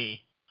old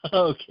me.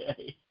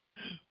 Okay.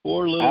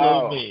 Poor little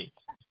old me.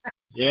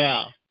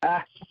 Yeah.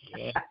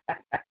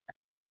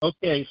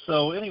 Okay,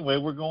 so anyway,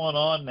 we're going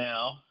on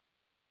now.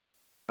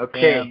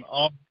 Okay. And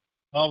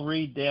I'll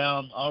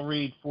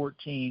read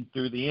 14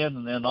 through the end,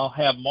 and then I'll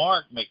have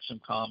Mark make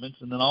some comments,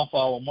 and then I'll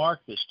follow Mark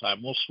this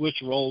time. We'll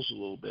switch roles a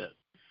little bit.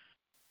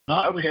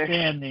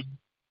 Notwithstanding,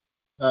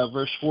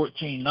 verse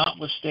 14,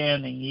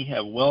 notwithstanding ye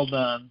have well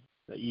done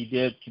that ye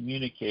did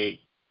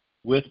communicate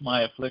with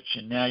my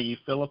affliction. Now ye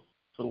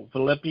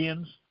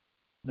Philippians,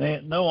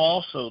 know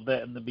also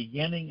that in the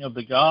beginning of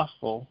the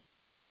gospel,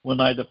 when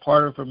I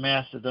departed from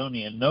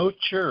Macedonia, no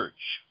church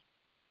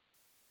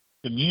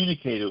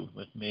communicated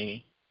with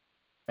me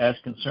as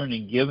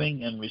concerning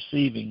giving and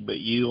receiving, but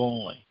you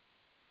only.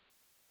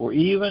 For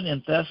even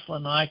in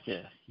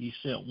Thessalonica ye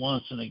sent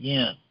once and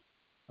again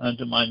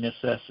unto my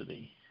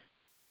necessity.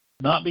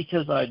 Not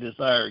because I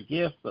desire a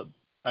gift, but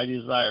I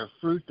desire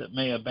fruit that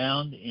may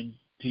abound into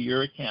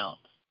your account.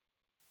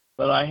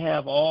 But I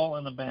have all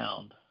and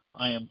abound.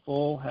 I am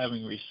full,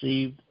 having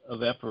received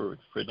of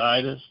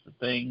Epaphroditus the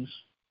things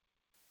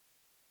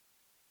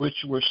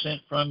which were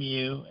sent from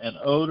you, an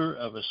odor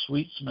of a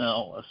sweet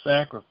smell, a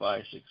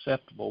sacrifice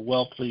acceptable,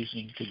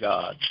 well-pleasing to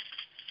God.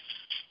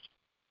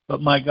 But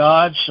my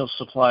God shall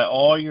supply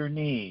all your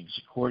needs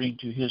according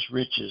to his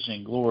riches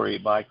in glory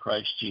by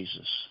Christ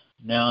Jesus.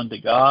 Now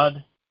unto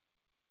God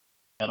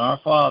and our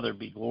Father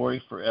be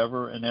glory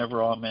forever and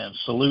ever. Amen.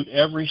 Salute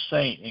every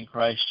saint in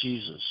Christ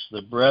Jesus.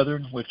 The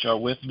brethren which are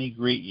with me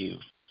greet you.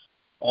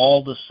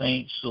 All the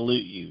saints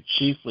salute you,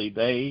 chiefly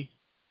they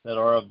that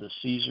are of the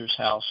Caesar's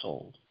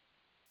household.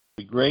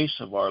 The grace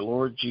of our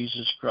Lord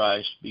Jesus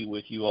Christ be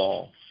with you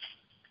all.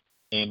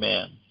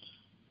 Amen.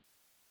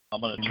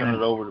 I'm going to turn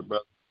it over to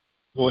Brother.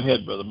 Go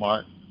ahead, Brother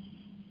Mark.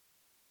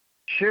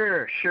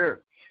 Sure.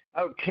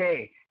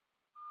 Okay.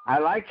 I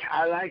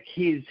like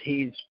he's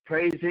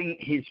praising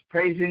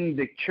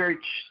the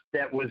church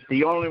that was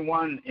the only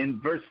one in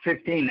verse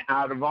 15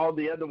 out of all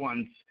the other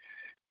ones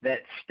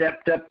that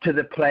stepped up to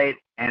the plate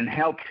and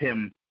helped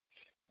him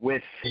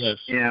with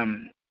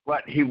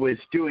what he was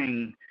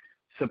doing,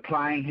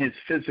 supplying his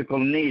physical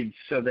needs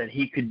so that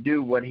he could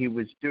do what he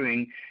was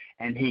doing,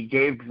 and he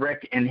gave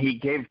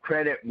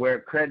credit where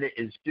credit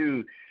is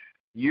due.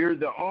 You're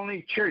the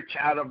only church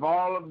out of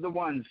all of the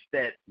ones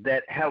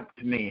that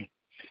helped me.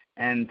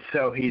 And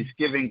so he's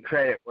giving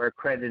credit where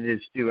credit is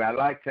due. I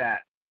like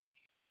that.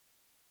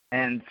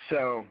 And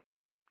so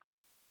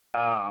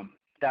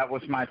that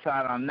was my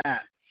thought on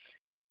that.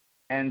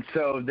 And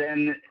so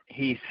then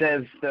he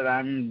says that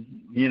I'm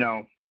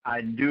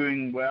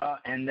doing well,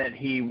 and that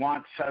he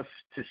wants us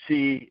to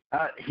see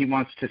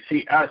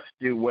us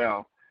do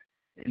well.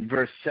 In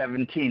verse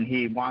 17,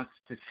 he wants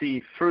to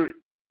see fruit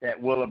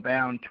that will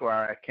abound to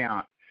our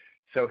account.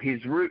 So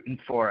he's rooting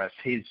for us.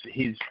 He's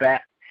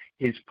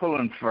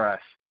pulling for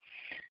us.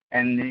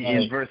 And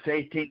in verse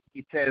 18,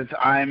 he says,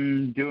 I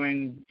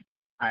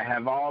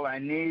have all I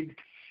need.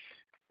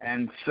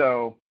 And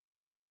so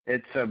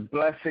it's a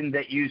blessing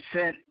that you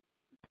sent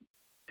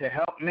to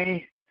help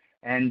me,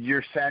 and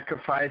your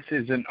sacrifice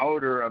is an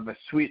odor of a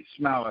sweet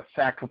smell, a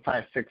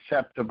sacrifice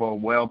acceptable,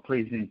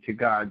 well-pleasing to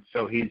God.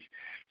 So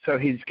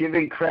he's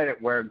giving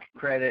credit where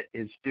credit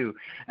is due.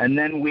 And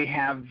then we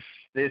have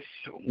this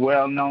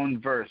well-known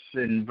verse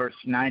in verse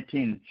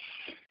 19,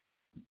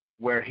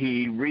 where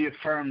he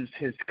reaffirms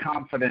his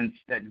confidence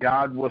that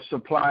God will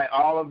supply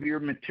all of your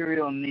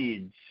material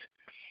needs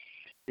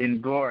in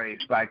glory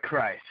by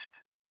Christ,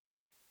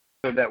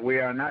 so that we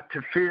are not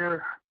to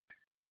fear,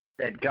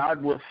 that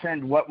God will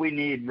send what we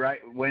need right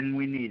when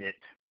we need it.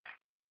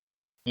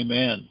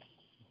 Amen.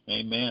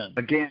 Amen.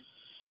 Again,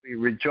 we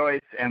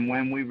rejoice, and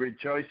when we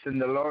rejoice in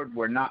the Lord,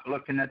 we're not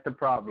looking at the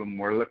problem,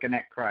 we're looking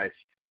at Christ.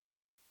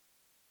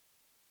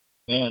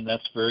 Man,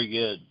 that's very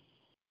good.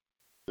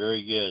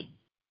 Very good.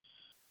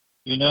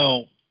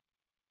 I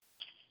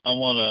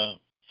want to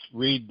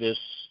read this.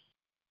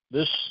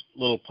 This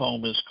little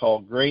poem is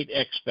called Great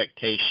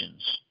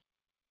Expectations.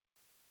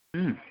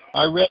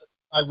 I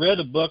read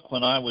a book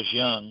when I was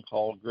young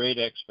called Great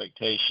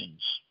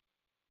Expectations,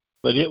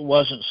 but it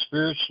wasn't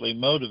spiritually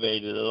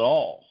motivated at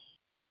all.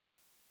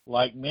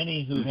 Like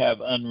many who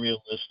have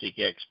unrealistic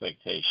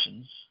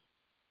expectations,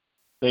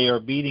 they are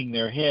beating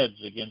their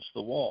heads against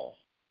the wall.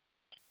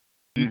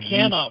 You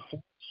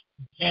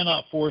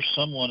cannot force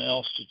someone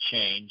else to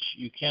change.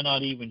 You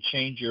cannot even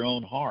change your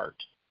own heart.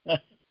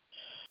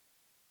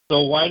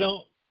 So why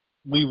don't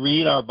we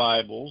read our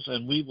Bibles,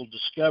 and we will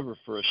discover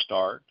for a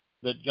start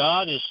that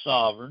God is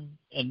sovereign,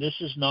 and this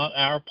is not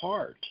our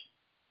part.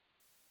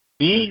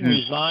 Being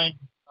resigned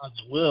to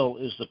God's will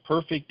is the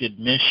perfect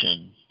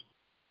admission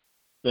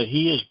that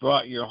He has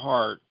brought your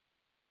heart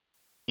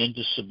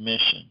into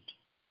submission.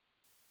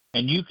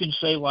 And you can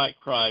say like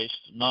Christ,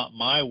 not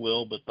my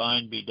will, but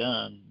thine be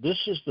done. This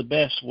is the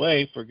best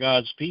way for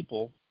God's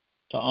people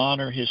to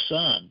honor His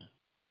Son.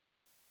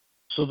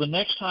 So the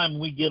next time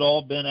we get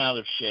all bent out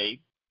of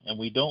shape and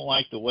we don't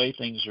like the way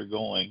things are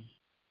going,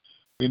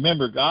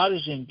 remember, God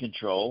is in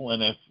control,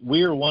 and if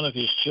we are one of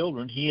His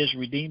children, He has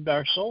redeemed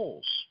our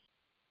souls.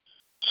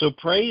 So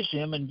praise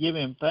Him and give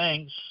Him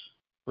thanks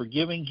for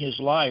giving His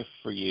life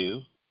for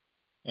you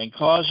and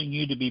causing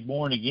you to be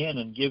born again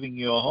and giving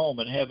you a home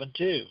in heaven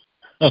too.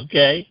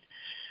 Okay?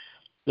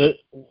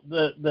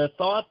 The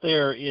thought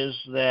there is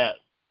that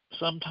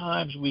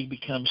sometimes we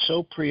become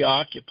so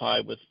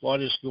preoccupied with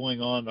what is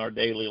going on in our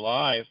daily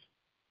life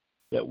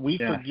that we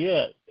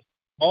forget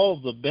all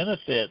of the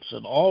benefits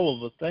and all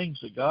of the things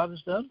that God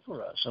has done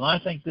for us. And I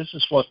think this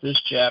is what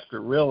this chapter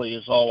really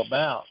is all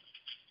about.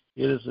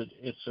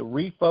 It's a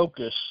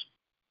refocus.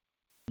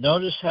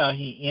 Notice how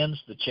he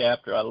ends the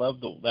chapter. I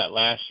love that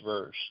last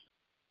verse.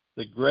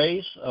 The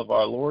grace of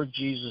our Lord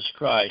Jesus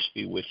Christ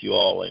be with you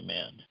all.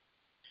 Amen.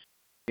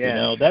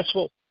 Yes. That's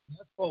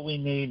what we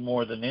need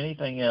more than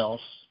anything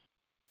else.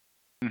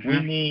 We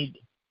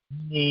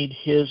need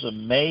His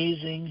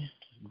amazing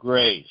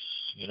grace.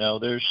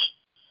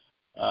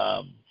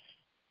 I've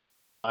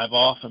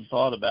often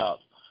thought about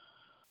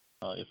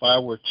if I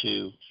were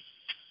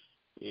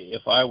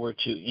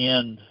to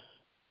end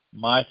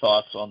my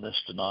thoughts on this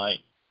tonight,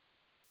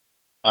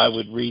 I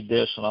would read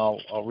this, and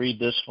I'll read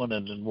this one,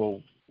 and then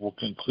we'll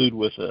conclude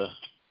with a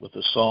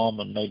psalm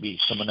and maybe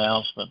some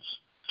announcements.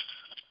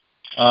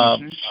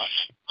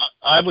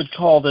 I would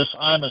call this,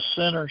 I'm a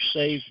sinner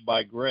saved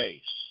by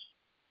grace.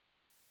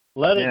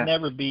 Let it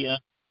never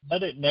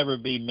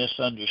be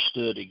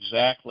misunderstood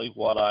exactly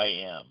what I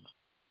am.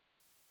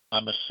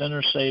 I'm a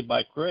sinner saved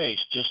by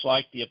grace, just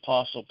like the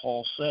Apostle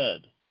Paul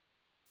said.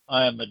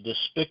 I am a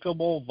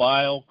despicable,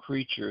 vile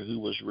creature who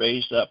was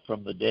raised up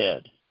from the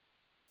dead.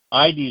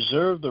 I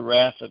deserve the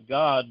wrath of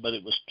God, but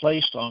it was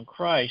placed on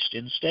Christ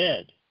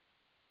instead.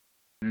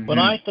 When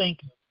I think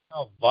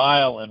how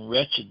vile and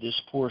wretched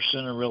this poor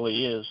sinner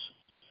really is,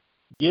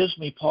 gives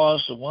me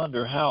pause to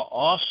wonder how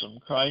awesome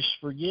Christ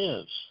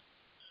forgives.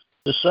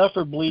 To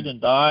suffer, bleed, and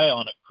die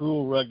on a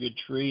cruel, rugged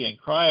tree, and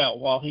cry out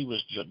while he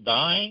was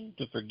dying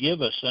to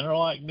forgive a sinner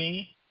like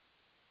me?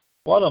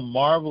 What a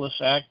marvelous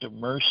act of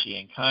mercy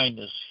and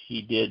kindness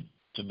he did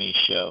to me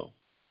show,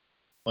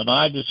 when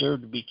I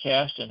deserved to be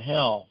cast in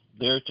hell,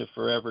 there to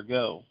forever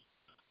go.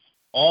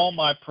 All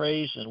my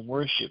praise and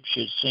worship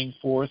should sing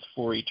forth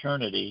for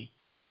eternity,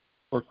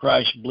 for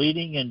Christ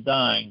bleeding and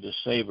dying to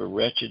save a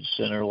wretched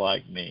sinner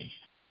like me.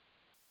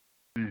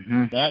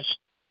 Mm-hmm. That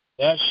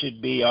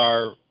should be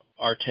our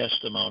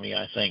testimony,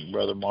 I think,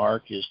 Brother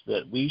Mark, is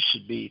that we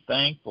should be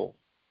thankful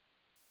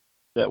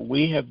that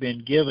we have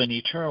been given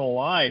eternal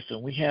life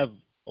and we have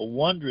a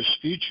wondrous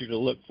future to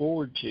look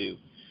forward to,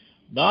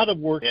 not of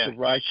works of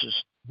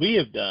righteousness we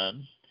have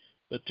done,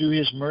 but through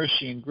his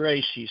mercy and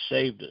grace he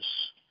saved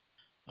us.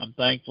 I'm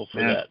thankful for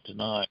that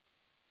tonight.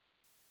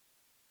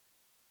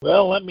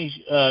 Well, let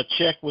me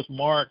check with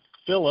Mark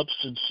Phillips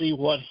and see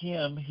what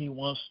hymn he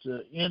wants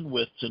to end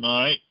with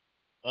tonight.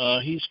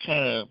 He's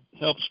kind of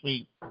helps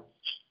me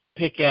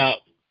pick out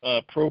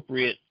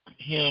appropriate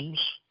hymns.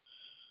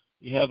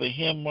 You have a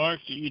hymn, Mark,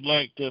 that you'd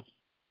like to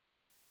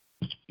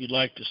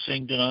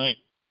sing tonight?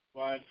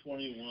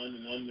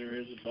 521, one there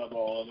is above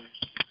all others.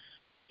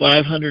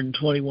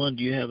 521.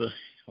 Do you have a?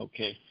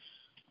 Okay.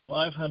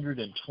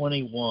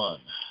 521.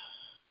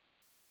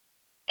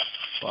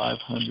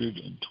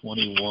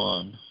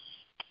 521.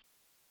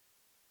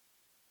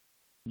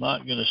 I'm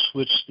not going to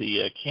switch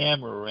the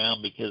camera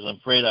around because I'm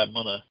afraid I'm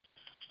going to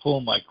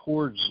pull my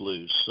cords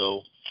loose.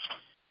 So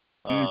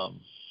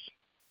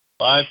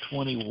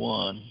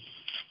 521.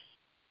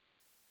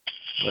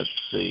 Let's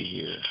see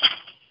here.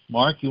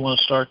 Mark, you want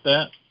to start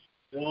that?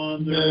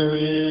 One there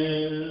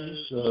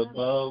is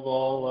above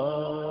all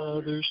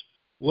others,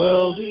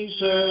 well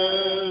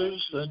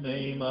deserves the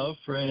name of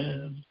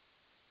friend.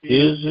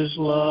 His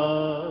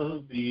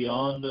love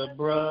beyond a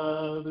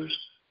brother's,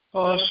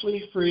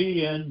 costly,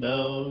 free, and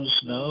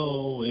knows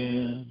no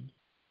end.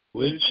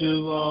 Which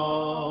of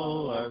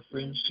all our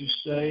friends to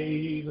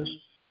save us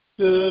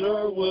could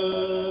or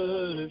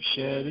would have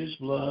shed his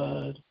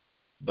blood?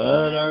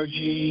 But our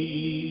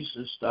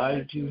Jesus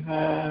died to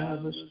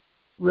have us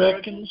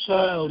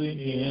reconciled in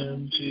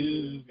him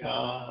to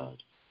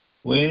God.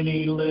 When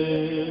he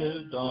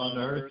lived on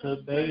earth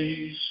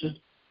abased,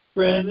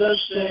 friend of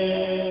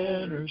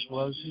sinners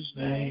was his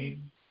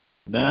name.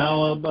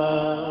 Now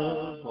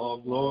above all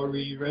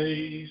glory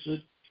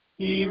raised,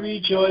 he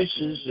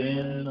rejoices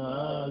in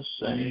us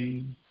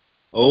same.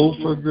 Oh,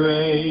 for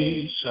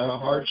grace our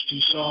hearts to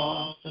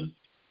soften,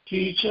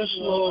 teach us,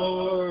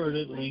 Lord,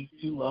 at length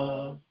to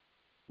love.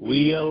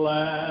 We,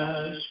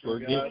 alas,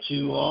 forget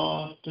too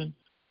often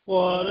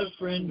what a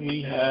friend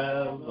we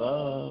have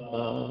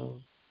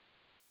above.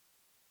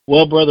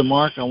 Well, Brother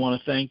Mark, I want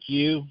to thank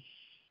you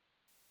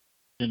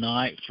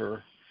tonight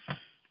for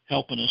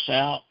helping us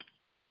out,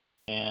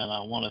 and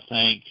I want to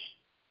thank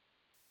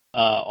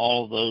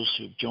all of those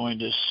who've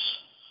joined us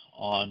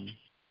on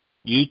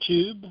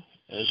YouTube,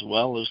 as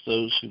well as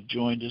those who've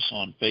joined us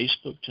on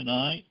Facebook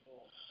tonight.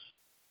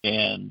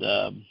 And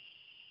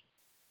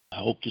I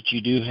hope that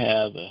you do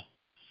have a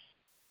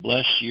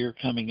blessed year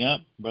coming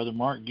up. Brother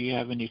Mark, do you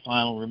have any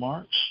final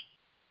remarks?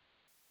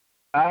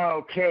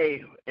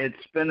 Okay.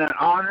 It's been an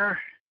honor,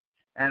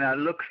 and I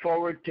look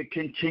forward to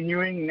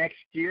continuing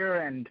next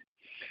year. And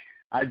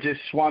I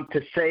just want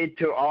to say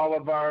to all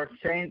of our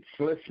saints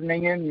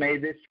listening in, may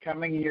this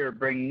coming year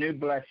bring new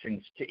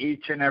blessings to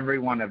each and every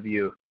one of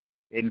you.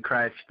 In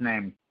Christ's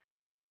name.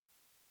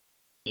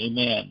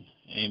 Amen.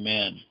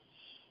 Amen.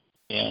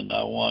 And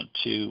I want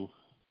to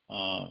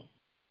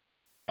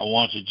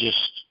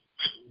just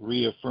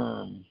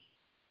reaffirm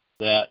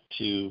that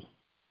to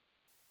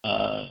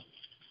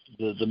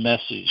the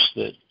message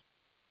that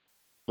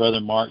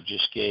Brother Mark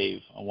just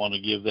gave. I want to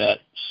give that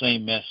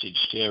same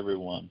message to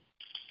everyone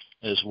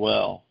as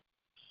well.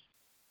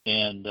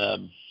 And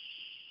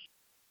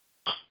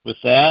with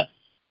that,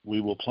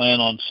 we will plan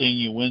on seeing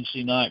you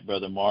Wednesday night,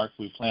 Brother Mark.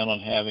 We plan on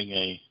having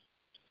a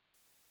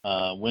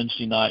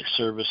Wednesday night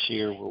service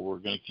here where we're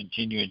going to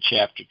continue in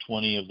chapter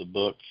 20 of the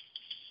book.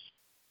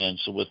 And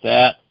so with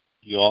that,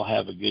 you all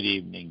have a good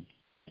evening.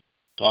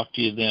 Talk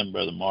to you then,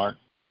 Brother Mark.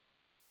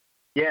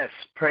 Yes,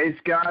 praise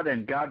God,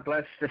 and God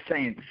bless the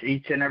saints,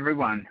 each and every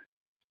one.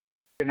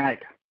 Good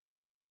night.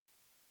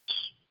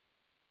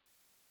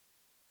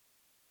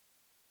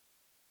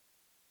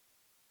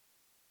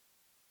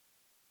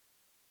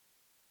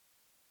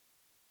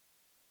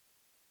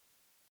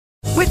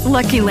 With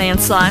Lucky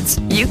Land Slots,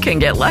 you can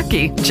get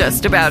lucky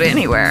just about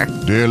anywhere.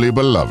 Dearly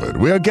beloved,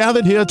 we are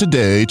gathered here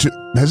today to...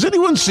 Has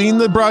anyone seen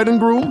the bride and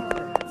groom?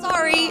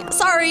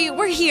 Sorry,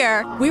 we're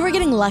here. We were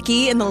getting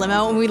lucky in the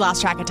limo and we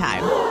lost track of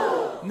time.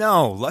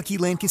 No, Lucky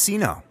Land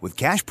Casino, with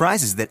cash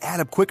prizes that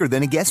add up quicker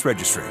than a guest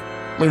registry.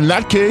 In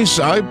that case,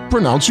 I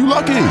pronounce you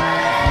lucky.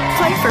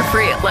 Play for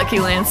free at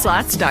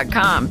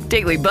LuckyLandSlots.com.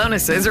 Daily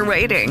bonuses are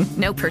waiting.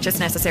 No purchase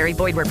necessary.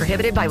 Void where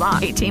prohibited by law.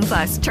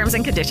 18+. Terms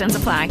and conditions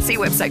apply. See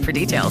website for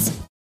details.